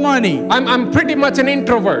బాగుంటుందేమో అని. I'm pretty much an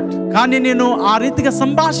introvert. కానీ నేను ఆ రీతిగా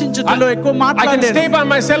సంభాషించడంలో ఎక్కువ I can మాట్లాడలేను. stay by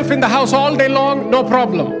myself in the house all day long, no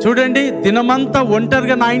problem. చూడండి, దినమంతా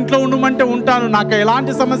ఒంటరిగా నా ఇంట్లో ఉండమంటే ఉంటాను, నాకు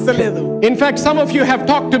ఎలాంటి సమస్య లేదు. In fact, some of you have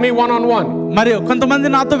talked to me one on one. మరి కొంతమంది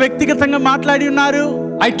నాతో వ్యక్తిగతంగా మాట్లాడి ఉన్నారు.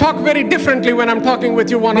 I talk very differently when I'm talking with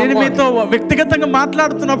you one on నేను one. మీతో వ్యక్తిగతంగా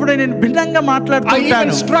మాట్లాడుతున్నప్పుడు నేను భిన్నంగా I even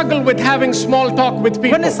మాట్లాడుతుంటాను. struggle with having small talk with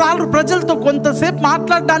people. కొన్నిసార్లు ప్రజలతో కొంతసేపు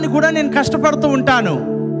మాట్లాడడానికి కూడా నేను కష్టపడుతూ ఉంటాను.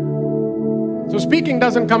 So speaking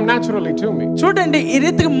doesn't come naturally to me. చూడండి, ఈ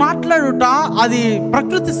రీతిగా మాట్లాడుట అది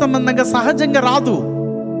ప్రకృతి సంబంధంగా సహజంగా రాదు.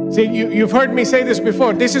 See, you've heard me say this before.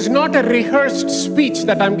 This is not a rehearsed speech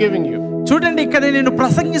that I'm giving you. చూడండి, ఇక్కడ నేను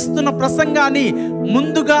ప్రసంగిస్తున్న ప్రసంగాన్ని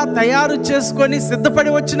ముందుగా తయారు చేసుకొని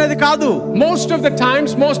సిద్ధపడి వచ్చినది కాదు. Most of the times,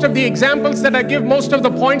 most of the examples that I give, most of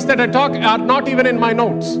the points that I talk are not even in my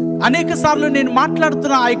notes. అనేక సార్లు నేను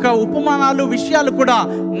మాట్లాడుతున్న ఆ యొక్క ఉపమానాలు, విషయాలు కూడా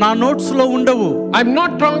నా నోట్స్ లో ఉండవు. I'm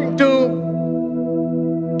not trying to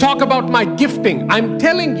talk about my gifting. I'm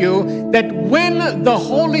telling you that when the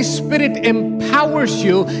Holy Spirit empowers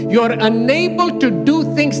you, you're unable to do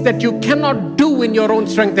things that you cannot do in your own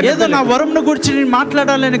strength and ఏదో నా ability. వరంను గురించి నేను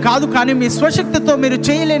మాట్లాడాలని కాదు, కానీ మీ స్వశక్తితో మీరు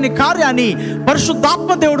చేయలేని కార్యాన్ని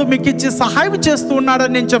పరిశుద్ధాత్మ దేవుడు మీకు ఇచ్చి సహాయం చేస్తూ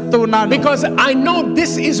ఉన్నాడని నేను చెప్తూ ఉన్నాను. Because I know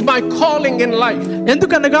this is my calling in life.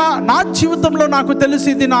 ఎందుకనగా నా జీవితంలో నాకు తెలుసు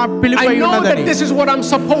ఇది నా I పిలుపై know that ఉన్నదని. this is what I'm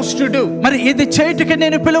supposed to do. మరి ఇది చేయుటకు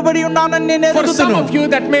నేను పిలువబడి ఉన్నానని నేను For some ఎరుగుదును. of you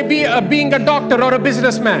that may be being a doctor or a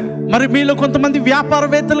businessman. మరి మీలో కొంతమంది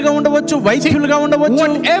వ్యాపారవేత్తలుగా ఉండవచ్చు, వైద్యులుగా ఉండవచ్చు.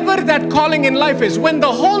 Whatever that calling in life is, when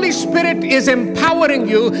the Holy Spirit is empowering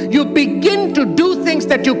you, you begin to do things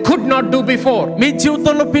that you could not do before. మీ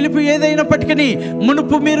జీవితంలో పిలుపు ఏదైనప్పటికీ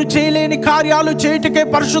మునుపు మీరు చేయలేని కార్యాలు చేయుటకే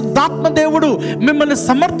పరిశుద్ధాత్మ దేవుడు మిమ్మల్ని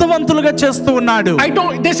సమర్థవంతులుగా చేస్తూ ఉన్నాడు.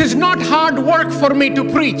 This is not hard work for me to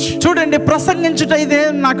preach. చూడండి, ప్రసంగించుట ఇదే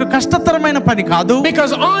నాకు కష్టతరమైన పని కాదు.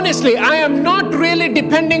 Because honestly, I am not really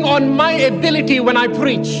depending on my ability when I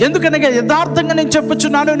preach. ఎందుకనగా యథార్థంగా నేను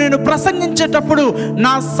చెప్పుచున్నాను, నేను ప్రసంగించేటప్పుడు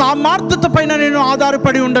నా సామర్థ్యత పైన నేను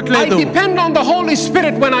ఆధారపడి I ఉండట్లేదు. depend on the Holy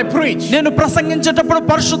Spirit when I preach. నేను ప్రసంగించేటప్పుడు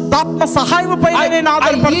పరిశుద్ధాత్మ సహాయం పైన నేను I yield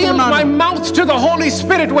ఆధారపడుతున్నాను. my mouth to the Holy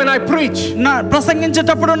Spirit when I preach. నా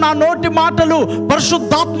ప్రసంగించేటప్పుడు నా నోటి మాటలు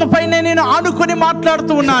పరిశుద్ధాత్మ పైన నేను ఆనుకొని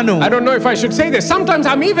మాట్లాడుతూ ఉన్నాను. I don't know if I should say this. Sometimes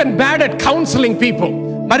I'm even bad at counseling people.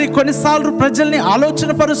 మరి కొన్నిసార్లు ప్రజల్ని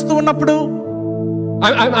ఆలోచన పరుస్తూ ఉన్నప్పుడు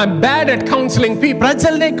I'm bad at counseling people.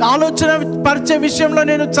 ప్రజల్ని ఆలోచన పరిచే విషయంలో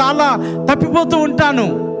నేను చాలా తప్పిపోతూ ఉంటాను.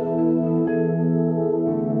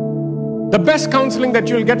 The best counseling that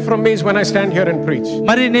you'll get from me is when I stand here and preach.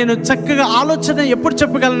 మరి నేను చక్కగా ఆలోచన ఎప్పుడు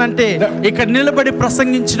చెప్పగలనంటే ఇక్కడ నిలబడి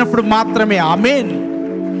ప్రసంగించినప్పుడు మాత్రమే. ఆమేన్,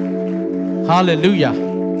 హల్లెలూయా.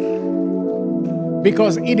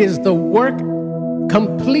 Because it is the work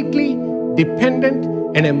completely dependent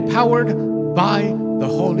and empowered by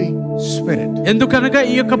the Holy Spirit. ఎందుకనగా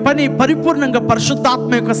ఈ యొక్క పని పరిపూర్ణంగా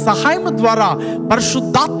పరిశుద్ధాత్మ యొక్క సహాయం ద్వారా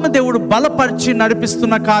పరిశుద్ధాత్మ దేవుడు బలపరిచి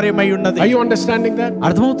నడిపిస్తున్న కార్యమై ఉన్నది. Are you understanding that?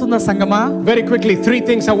 అర్థమవుతుందా సంగమా? Very quickly, 3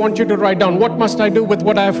 things I want you to write down. What must I do with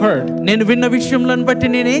what I have heard? నేను విన్న విషయంలను బట్టి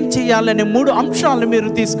నేనేం చేయాలనే 3 అంశాలను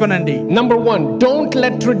మీరు తీసుకొనండి. Number 1, don't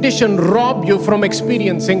let tradition rob you from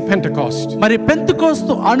experiencing Pentecost. మరి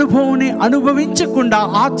పెంతెకోస్తు అనుభవాన్ని అనుభవించకుండా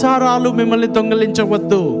ఆచారాలు మిమ్మల్ని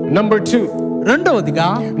దొంగిలించవద్దు. Number 2, రెండవదిగా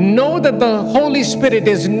know that the Holy Spirit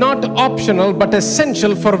is not optional but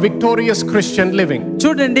essential for victorious Christian living.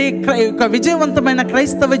 చూడండి, ఒక విజయవంతమైన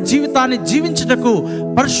క్రైస్తవ జీవితాన్ని జీవించుటకు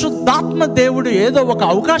పరిశుద్ధాత్మ దేవుడు ఏదో ఒక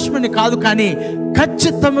అవకాశమని కాదు, కానీ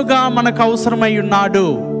ఖచ్చితంగా మనకు అవసరమై ఉన్నాడు.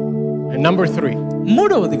 And number 3,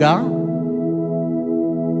 మూడవదిగా,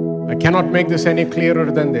 I cannot make this any clearer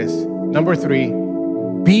than this. Number 3,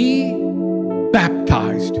 be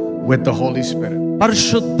baptized with the Holy Spirit.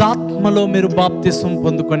 పరిశుద్ధాత్మలో మీరు బాప్తిసం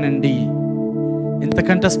పొందుకొనండి.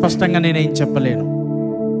 ఇంతకంటే స్పష్టంగా నేనేం చెప్పలేను.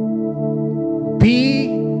 Be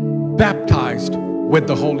baptized with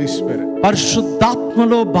the Holy Spirit.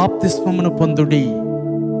 పరిశుద్ధాత్మలో బాప్తిస్మమును పొందుడి.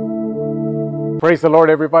 Praise the Lord,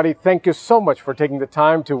 everybody. Thank you so much for taking the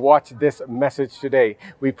time to watch this message today.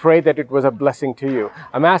 We pray that it was a blessing to you.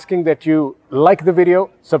 I'm asking that you like the video,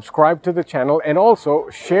 subscribe to the channel, and also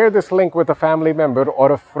share this link with a family member or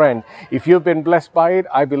a friend. If you've been blessed by it,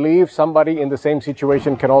 I believe somebody in the same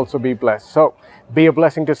situation can also be blessed. So be a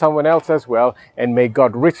blessing to someone else as well, and may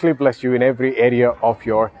God richly bless you in every area of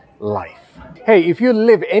your life. Hey, if you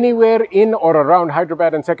live anywhere in or around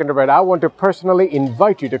Hyderabad and Secunderabad, I want to personally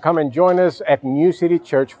invite you to come and join us at New City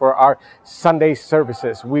Church for our Sunday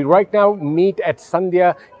services. We right now meet at Sandhya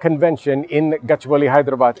Convention in Gachibowli,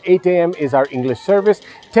 Hyderabad. 8 a.m. is our English service.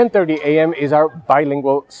 10:30 a.m. is our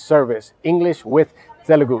bilingual service, English with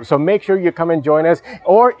Telugu. So make sure you come and join us.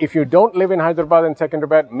 Or if you don't live in Hyderabad and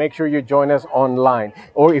Secunderabad, make sure you join us online.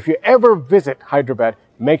 Or if you ever visit Hyderabad,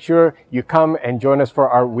 make sure you come and join us for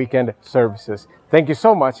our weekend services. Thank you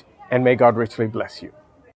so much, and may God richly bless you.